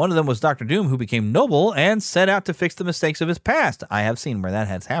 One of them was Dr. Doom, who became noble and set out to fix the mistakes of his past. I have seen where that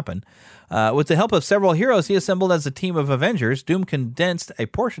has happened. With the help of several heroes he assembled as a team of Avengers, Doom condensed a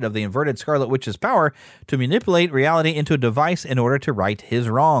portion of the inverted Scarlet Witch's power to manipulate reality into a device in order to right his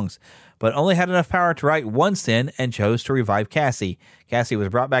wrongs, but only had enough power to right one sin and chose to revive Cassie. Cassie was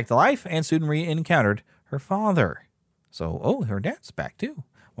brought back to life and soon re-encountered her father. So, her dad's back too.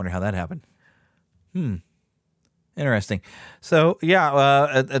 Wonder how that happened. Interesting. So,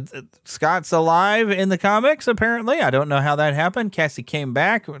 Scott's alive in the comics, apparently. I don't know how that happened. Cassie came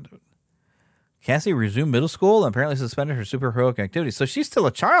back. Cassie resumed middle school and apparently suspended her superheroic activities. So she's still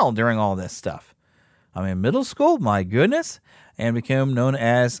a child during all this stuff. I mean, middle school? My goodness. And became known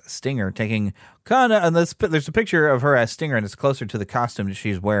as Stinger, taking kind of, and there's a picture of her as Stinger, and it's closer to the costume that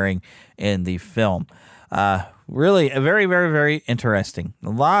she's wearing in the film. Really, very, very, very interesting. A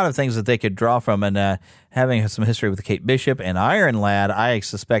lot of things that they could draw from, and having some history with Kate Bishop and Iron Lad, I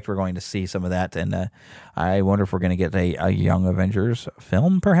suspect we're going to see some of that, and I wonder if we're going to get a Young Avengers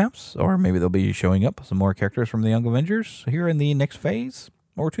film, perhaps, or maybe they'll be showing up some more characters from the Young Avengers here in the next phase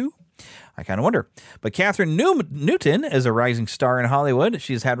or two. I kind of wonder. But Catherine Newton is a rising star in Hollywood.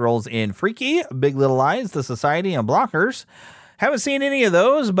 She's had roles in Freaky, Big Little Lies, The Society, and Blockers. Haven't seen any of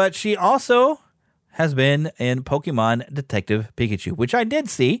those, but she also has been in Pokemon Detective Pikachu, which I did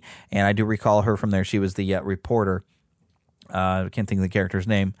see, and I do recall her from there. She was the reporter. I can't think of the character's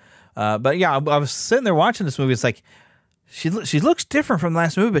name. But yeah, I was sitting there watching this movie. It's like, she looks different from the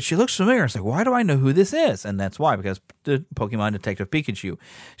last movie, but she looks familiar. It's like, why do I know who this is? And that's why, because the Pokemon Detective Pikachu.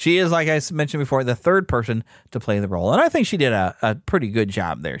 She is, like I mentioned before, the third person to play the role. And I think she did a pretty good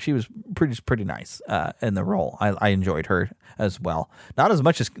job there. She was pretty nice in the role. I enjoyed her as well. Not as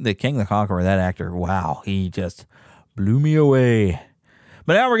much as the King the Conqueror, that actor. Wow, he just blew me away.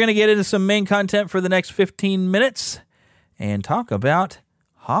 But now we're going to get into some main content for the next 15 minutes and talk about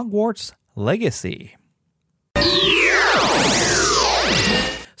Hogwarts Legacy.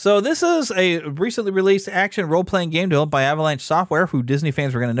 So this is a recently released action role-playing game developed by Avalanche Software, who Disney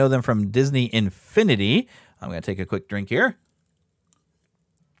fans were going to know them from Disney Infinity. I'm going to take a quick drink here.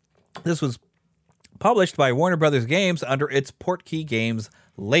 This was published by Warner Brothers Games under its Portkey Games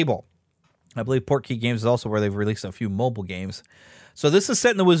label. I believe Portkey Games is also where they've released a few mobile games. So this is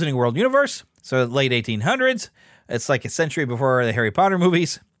set in the Wizarding World universe, so late 1800s. It's like a century before the Harry Potter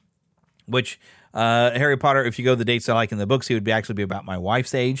movies, which... Harry Potter, if you go the dates I like in the books, he would actually be about my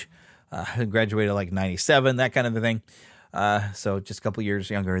wife's age. Graduated like 97, that kind of a thing. So just a couple years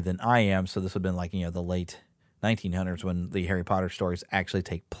younger than I am. So this would have been like, the late 1900s when the Harry Potter stories actually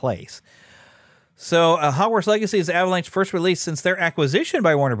take place. So Hogwarts Legacy is Avalanche's first release since their acquisition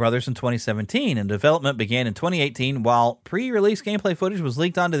by Warner Brothers in 2017, and development began in 2018, while pre-release gameplay footage was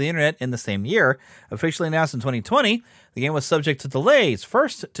leaked onto the internet in the same year. Officially announced in 2020, the game was subject to delays,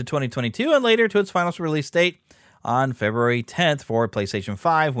 first to 2022 and later to its final release date on February 10th for PlayStation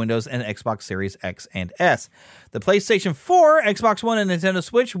 5, Windows, and Xbox Series X and S. The PlayStation 4, Xbox One, and Nintendo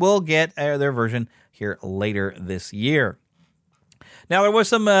Switch will get their version here later this year. Now, there was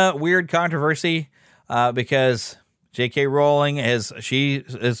some weird controversy because J.K. Rowling she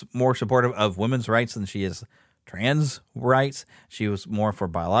is more supportive of women's rights than she is trans rights. She was more for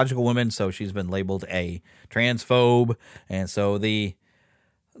biological women, so she's been labeled a transphobe. And so the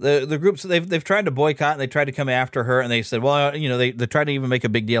groups, they've tried to boycott, and they tried to come after her, and they said, well, they tried to even make a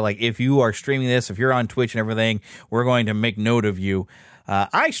big deal, like, if you are streaming this, if you're on Twitch and everything, we're going to make note of you.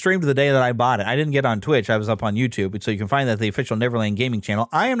 I streamed the day that I bought it. I didn't get on Twitch. I was up on YouTube, so you can find that at the official Neverland Gaming channel.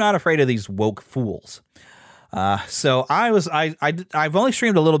 I am not afraid of these woke fools. So I've only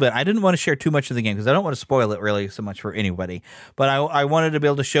streamed a little bit. I didn't want to share too much of the game because I don't want to spoil it really so much for anybody. But I wanted to be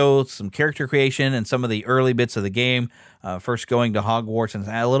able to show some character creation and some of the early bits of the game, first going to Hogwarts and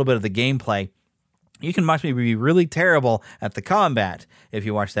a little bit of the gameplay. You can watch me be really terrible at the combat if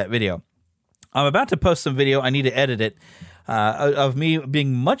you watch that video. I'm about to post some video. I need to edit it. Of me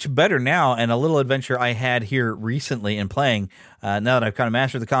being much better now, and a little adventure I had here recently in playing. Now that I've kind of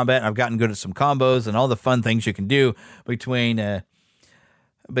mastered the combat, and I've gotten good at some combos and all the fun things you can do between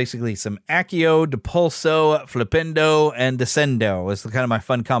basically some Accio, Depulso, Flipendo, and Descendo. It's kind of my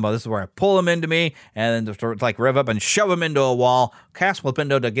fun combo. This is where I pull them into me, and then just like rev up and shove them into a wall, cast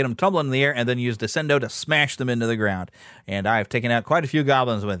Flipendo to get them tumbling in the air, and then use Descendo to smash them into the ground. And I've taken out quite a few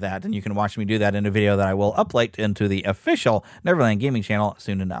goblins with that, and you can watch me do that in a video that I will upload into the official Neverland Gaming channel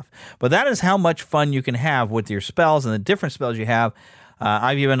soon enough. But that is how much fun you can have with your spells and the different spells you have.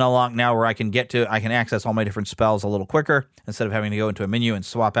 I've even unlocked now where I can access all my different spells a little quicker instead of having to go into a menu and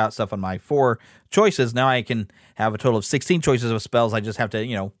swap out stuff on my 4 choices. Now I can have a total of 16 choices of spells. I just have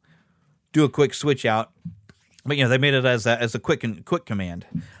to, do a quick switch out. But they made it as a quick command.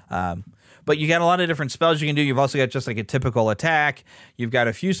 But you got a lot of different spells you can do. You've also got just like a typical attack. You've got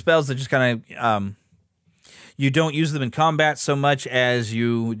a few spells that just kind of you don't use them in combat so much as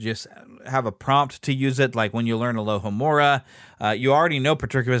you just have a prompt to use it, like when you learn Alohomora. You already know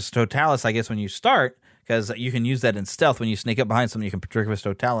Patricus Totalis, I guess, when you start, because you can use that in stealth. When you sneak up behind someone, you can Patricus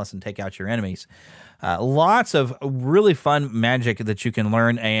Totalis and take out your enemies. Lots of really fun magic that you can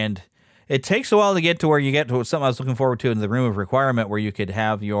learn, and it takes a while to get to where you get to something I was looking forward to in the Room of Requirement, where you could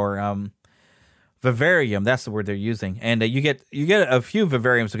have your vivarium. That's the word they're using. And you get a few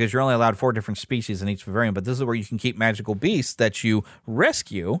vivariums because you're only allowed 4 different species in each vivarium, but this is where you can keep magical beasts that you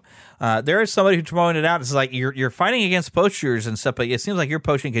rescue. There is somebody who pointed out, it's like you're fighting against poachers and stuff, but it seems like you're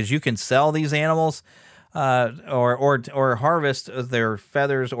poaching because you can sell these animals or harvest their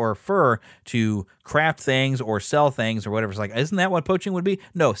feathers or fur to craft things or sell things or whatever. It's like, isn't that what poaching would be?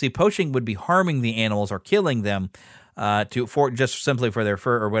 No, see, poaching would be harming the animals or killing them just simply for their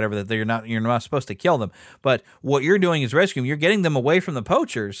fur or whatever, that you're not supposed to kill them. But what you're doing is rescuing. You're getting them away from the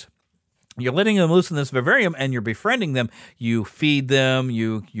poachers. You're letting them loose in this vivarium, and you're befriending them. You feed them,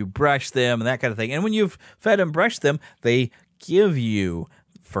 you brush them, and that kind of thing. And when you've fed and brushed them, they give you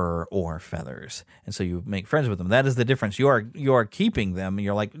fur or feathers, and so you make friends with them. That is the difference. You are keeping them.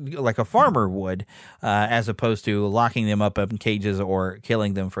 You're like a farmer would, as opposed to locking them up in cages or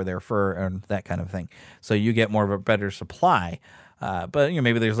killing them for their fur and that kind of thing. So you get more of a better supply. But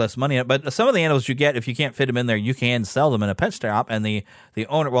maybe there's less money in it. But some of the animals you get, if you can't fit them in there, you can sell them in a pet shop. And the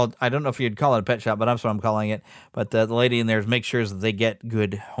owner, well, I don't know if you'd call it a pet shop, but that's what I'm calling it. But the lady in there makes sure that they get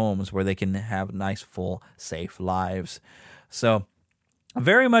good homes where they can have nice, full, safe lives. So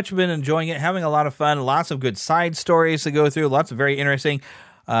very much been enjoying it, having a lot of fun, lots of good side stories to go through, lots of very interesting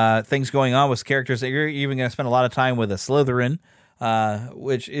things going on with characters that you're even going to spend a lot of time with a Slytherin,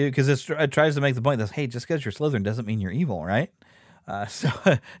 because it tries to make the point that, hey, just because you're Slytherin doesn't mean you're evil, right? So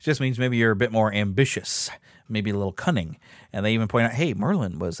it just means maybe you're a bit more ambitious, maybe a little cunning. And they even point out, hey,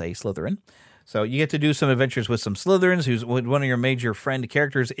 Merlin was a Slytherin. So you get to do some adventures with some Slytherins. Who's one of your major friend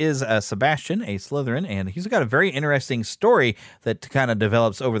characters is Sebastian, a Slytherin, and he's got a very interesting story that kind of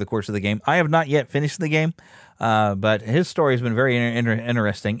develops over the course of the game. I have not yet finished the game, but his story has been very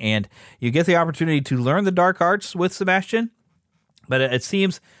interesting, and you get the opportunity to learn the dark arts with Sebastian, but it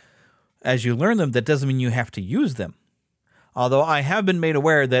seems as you learn them, that doesn't mean you have to use them. Although I have been made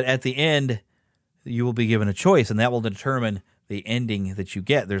aware that at the end, you will be given a choice, and that will determine the ending that you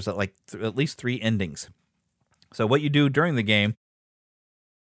get. There's like at least 3 endings. So what you do during the game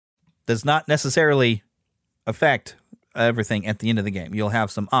does not necessarily affect everything at the end of the game. You'll have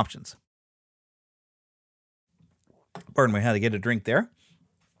some options. Pardon me, I had to get a drink there.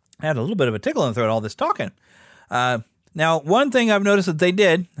 I had a little bit of a tickle in the throat all this talking. Now, one thing I've noticed that they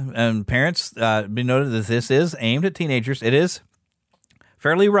did, and parents be noted that this is aimed at teenagers. It is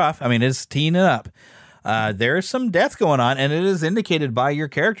fairly rough. I mean, it's teen and up. There is some death going on, and it is indicated by your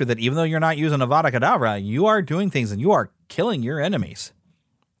character that even though you're not using Avada Kedavra, you are doing things and you are killing your enemies.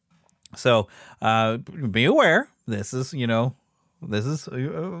 So be aware. This is, it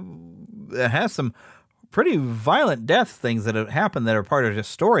has some pretty violent death things that have happened that are part of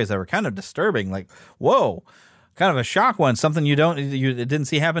just stories that were kind of disturbing. Like, whoa. Kind of a shock one, something you didn't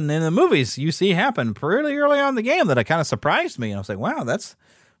see happen in the movies. You see happen pretty early on in the game that it kind of surprised me. And I was like, wow,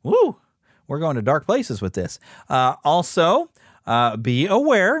 we're going to dark places with this. Also, be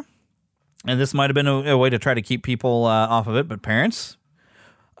aware, and this might have been a way to try to keep people off of it, but parents,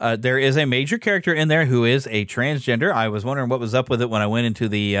 there is a major character in there who is a transgender. I was wondering what was up with it when I went into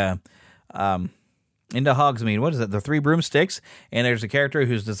into Hogsmeade. What is it? The 3 Broomsticks. And there's a character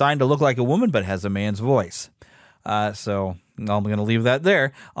who's designed to look like a woman but has a man's voice. So I'm going to leave that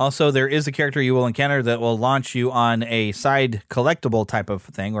there. Also, there is a character you will encounter that will launch you on a side collectible type of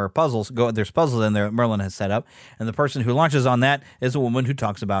thing, or puzzles. There's puzzles in there that Merlin has set up, and the person who launches on that is a woman who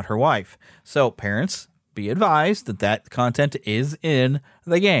talks about her wife. So parents, be advised that content is in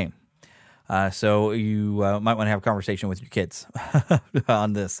the game. So you might want to have a conversation with your kids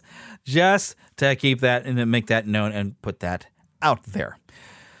on this, just to keep that and make that known and put that out there.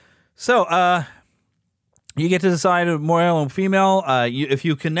 So, you get to decide male and female. If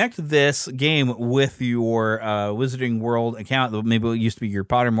you connect this game with your Wizarding World account, maybe it used to be your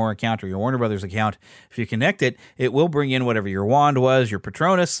Pottermore account or your Warner Brothers account, if you connect it, it will bring in whatever your wand was. Your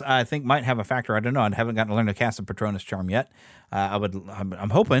Patronus, I think, might have a factor. I don't know. I haven't gotten to learn to cast a Patronus charm yet. I'm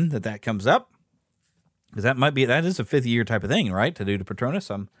hoping that comes up, because that is a 5th year type of thing, right? To do the Patronus.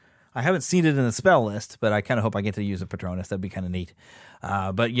 I haven't seen it in the spell list, but I kind of hope I get to use a Patronus. That'd be kind of neat.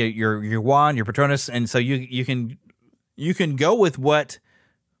 But your wand, your Patronus, and so you can go with what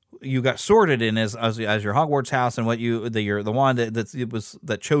you got sorted in as your Hogwarts house and what the wand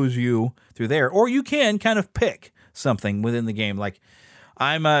that chose you through there, or you can kind of pick something within the game. Like,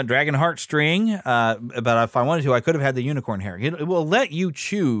 I'm a Dragon Heartstring, but if I wanted to, I could have had the unicorn hair. It will let you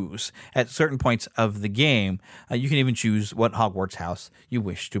choose at certain points of the game. You can even choose what Hogwarts house you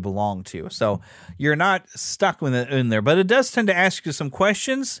wish to belong to. So you're not stuck in there, but it does tend to ask you some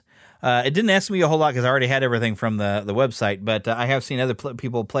questions. It didn't ask me a whole lot because I already had everything from the website, but I have seen other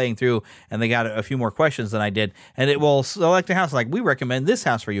people playing through, and they got a few more questions than I did. And it will select a house like, we recommend this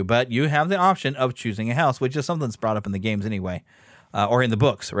house for you, but you have the option of choosing a house, which is something that's brought up in the games anyway. Or in the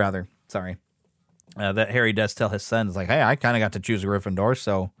books, rather. Sorry. That Harry does tell his son, like, hey, I kind of got to choose a Gryffindor,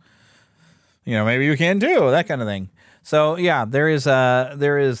 so, maybe you can too, that kind of thing. So, yeah, there is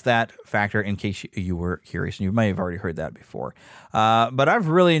that factor in case you were curious, and you may have already heard that before. But I've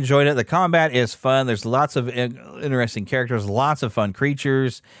really enjoyed it. The combat is fun. There's lots of interesting characters, lots of fun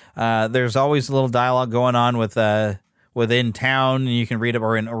creatures. There's always a little dialogue going on within town, and you can read it,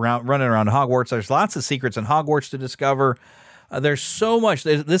 or running around Hogwarts. There's lots of secrets in Hogwarts to discover. There's so much.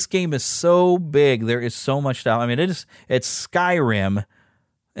 This game is so big. There is so much stuff. I mean, it's Skyrim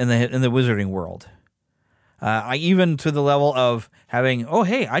in the Wizarding World. Even to the level of having, oh,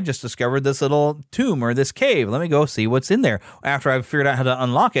 hey, I just discovered this little tomb or this cave. Let me go see what's in there after I've figured out how to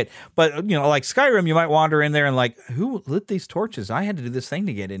unlock it. But, like Skyrim, you might wander in there and like, who lit these torches? I had to do this thing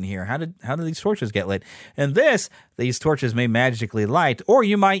to get in here. How did these torches get lit? And these torches may magically light, or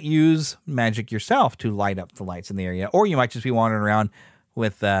you might use magic yourself to light up the lights in the area, or you might just be wandering around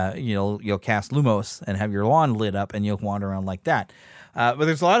with, you'll cast Lumos and have your lawn lit up and you'll wander around like that. But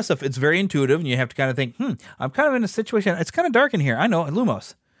there's a lot of stuff. It's very intuitive, and you have to kind of think, I'm kind of in a situation. It's kind of dark in here. I know,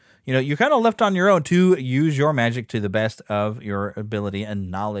 Lumos. You're kind of left on your own to use your magic to the best of your ability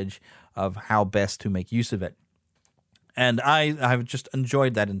and knowledge of how best to make use of it. And I've just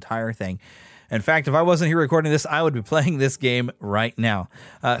enjoyed that entire thing. In fact, if I wasn't here recording this, I would be playing this game right now.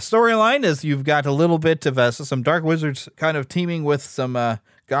 Storyline is you've got a little bit of some dark wizards kind of teaming with some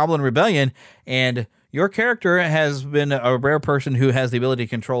goblin rebellion, and your character has been a rare person who has the ability to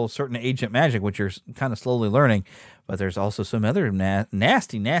control certain ancient magic, which you're kind of slowly learning. But there's also some other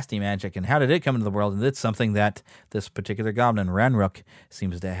nasty magic. And how did it come into the world? And it's something that this particular goblin, Ranrock,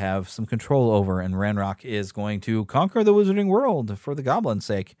 seems to have some control over. And Ranrock is going to conquer the wizarding world for the goblin's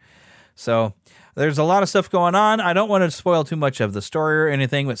sake. So there's a lot of stuff going on. I don't want to spoil too much of the story or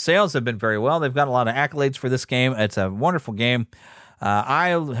anything, but sales have been very well. They've got a lot of accolades for this game. It's a wonderful game. I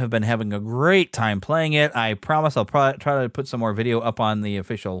have been having a great time playing it. I promise I'll try to put some more video up on the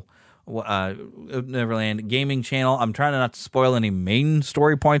official Neverland gaming channel. I'm trying not to spoil any main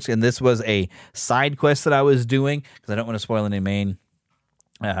story points, and this was a side quest that I was doing because I don't want to spoil any main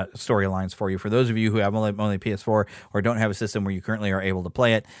storylines for you. For those of you who have only PS4 or don't have a system where you currently are able to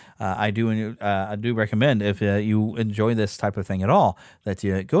play it, I do recommend, if you enjoy this type of thing at all, that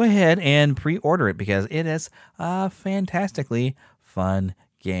you go ahead and pre-order it, because it is a fantastically fun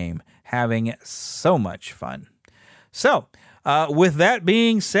game. Having so much fun. So, with that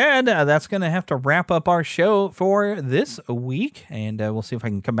being said, that's going to have to wrap up our show for this week, and we'll see if I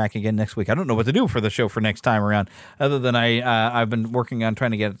can come back again next week. I don't know what to do for the show for next time around, other than I've been working on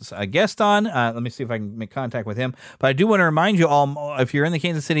trying to get a guest on. Let me see if I can make contact with him. But I do want to remind you all, if you're in the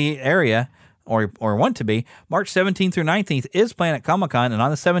Kansas City area, or want to be, March 17th through 19th is Planet Comic-Con, and on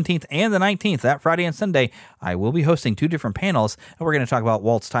the 17th and the 19th, that Friday and Sunday, I will be hosting 2 different panels, and we're going to talk about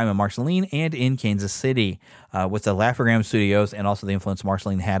Walt's time in Marceline and in Kansas City with the Laugh-O-Gram Studios and also the influence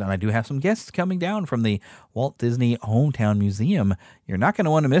Marceline had, and I do have some guests coming down from the Walt Disney Hometown Museum. You're not going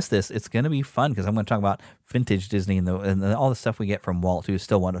to want to miss this. It's going to be fun, because I'm going to talk about vintage Disney and all the stuff we get from Walt, who's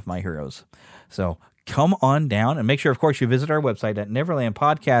still one of my heroes. So come on down, and make sure, of course, you visit our website at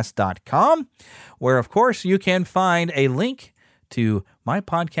neverlandpodcast.com, where, of course, you can find a link to my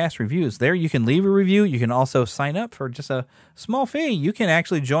podcast reviews. There you can leave a review. You can also sign up for just a small fee. You can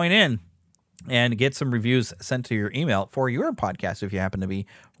actually join in and get some reviews sent to your email for your podcast if you happen to be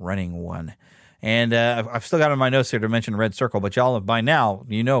running one. And I've still got on my notes here to mention Red Circle, but y'all, by now,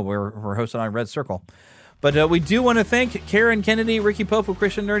 we're hosted on Red Circle. But we do want to thank Karen Kennedy, Ricky Pope of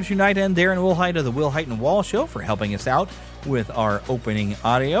Christian Nerds Unite, and Darren Wilhite of the Wilhite and Wall Show for helping us out with our opening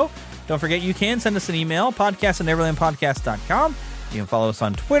audio. Don't forget, you can send us an email, podcast@neverlandpodcast.com. You can follow us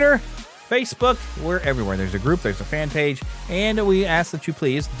on Twitter, Facebook. We're everywhere. There's a group, there's a fan page, and we ask that you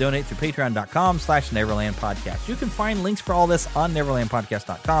please donate to patreon.com/neverlandpodcast. You can find links for all this on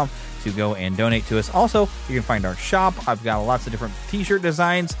neverlandpodcast.com to go and donate to us. Also, you can find our shop. I've got lots of different t-shirt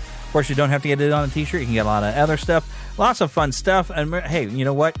designs. Of course, you don't have to get it on a t-shirt. You can get a lot of other stuff. Lots of fun stuff. And hey, you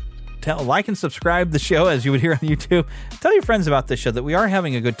know what? Like and subscribe the show, as you would hear on YouTube. Tell your friends about this show, that we are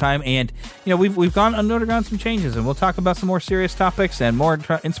having a good time. And, we've undergone some changes, and we'll talk about some more serious topics and more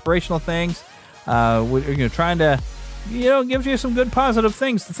inspirational things. We're trying to, give you some good positive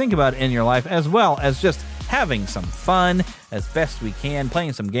things to think about in your life, as well as just having some fun as best we can,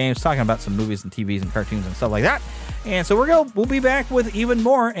 playing some games, talking about some movies and TVs and cartoons and stuff like that. And so we'll be back with even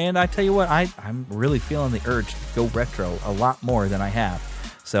more. And I tell you what, I'm really feeling the urge to go retro a lot more than I have.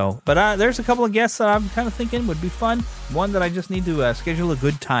 So, but there's a couple of guests that I'm kind of thinking would be fun. One that I just need to schedule a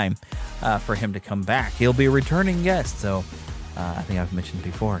good time for him to come back. He'll be a returning guest, so I think I've mentioned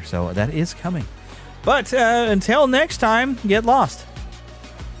before. So that is coming. But until next time, get lost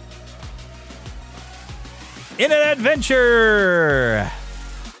in an adventure.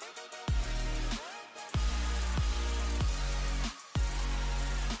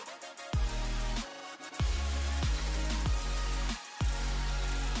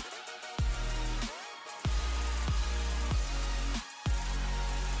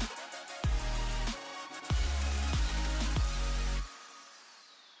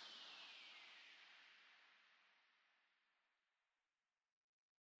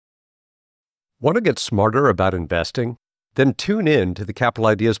 Want to get smarter about investing? Then tune in to the Capital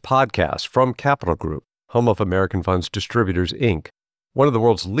Ideas podcast from Capital Group. home of American Funds Distributors, Inc., one of the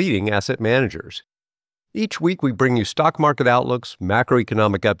world's leading asset managers. Each week, we bring you stock market outlooks,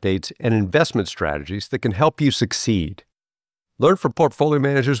 macroeconomic updates, and investment strategies that can help you succeed. Learn from portfolio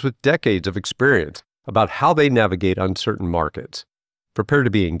managers with decades of experience about how they navigate uncertain markets. Prepare to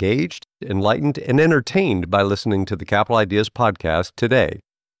be engaged, enlightened, and entertained by listening to the Capital Ideas podcast today.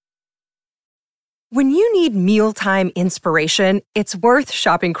 When you need mealtime inspiration, it's worth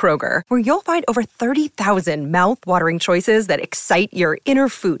shopping Kroger, where you'll find over 30,000 mouth-watering choices that excite your inner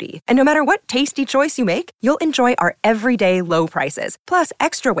foodie. And no matter what tasty choice you make, you'll enjoy our everyday low prices, plus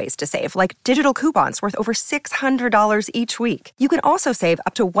extra ways to save, like digital coupons worth over $600 each week. You can also save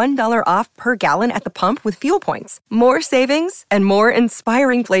up to $1 off per gallon at the pump with fuel points. More savings and more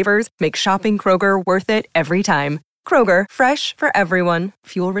inspiring flavors make shopping Kroger worth it every time. Kroger, fresh for everyone.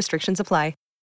 Fuel restrictions apply.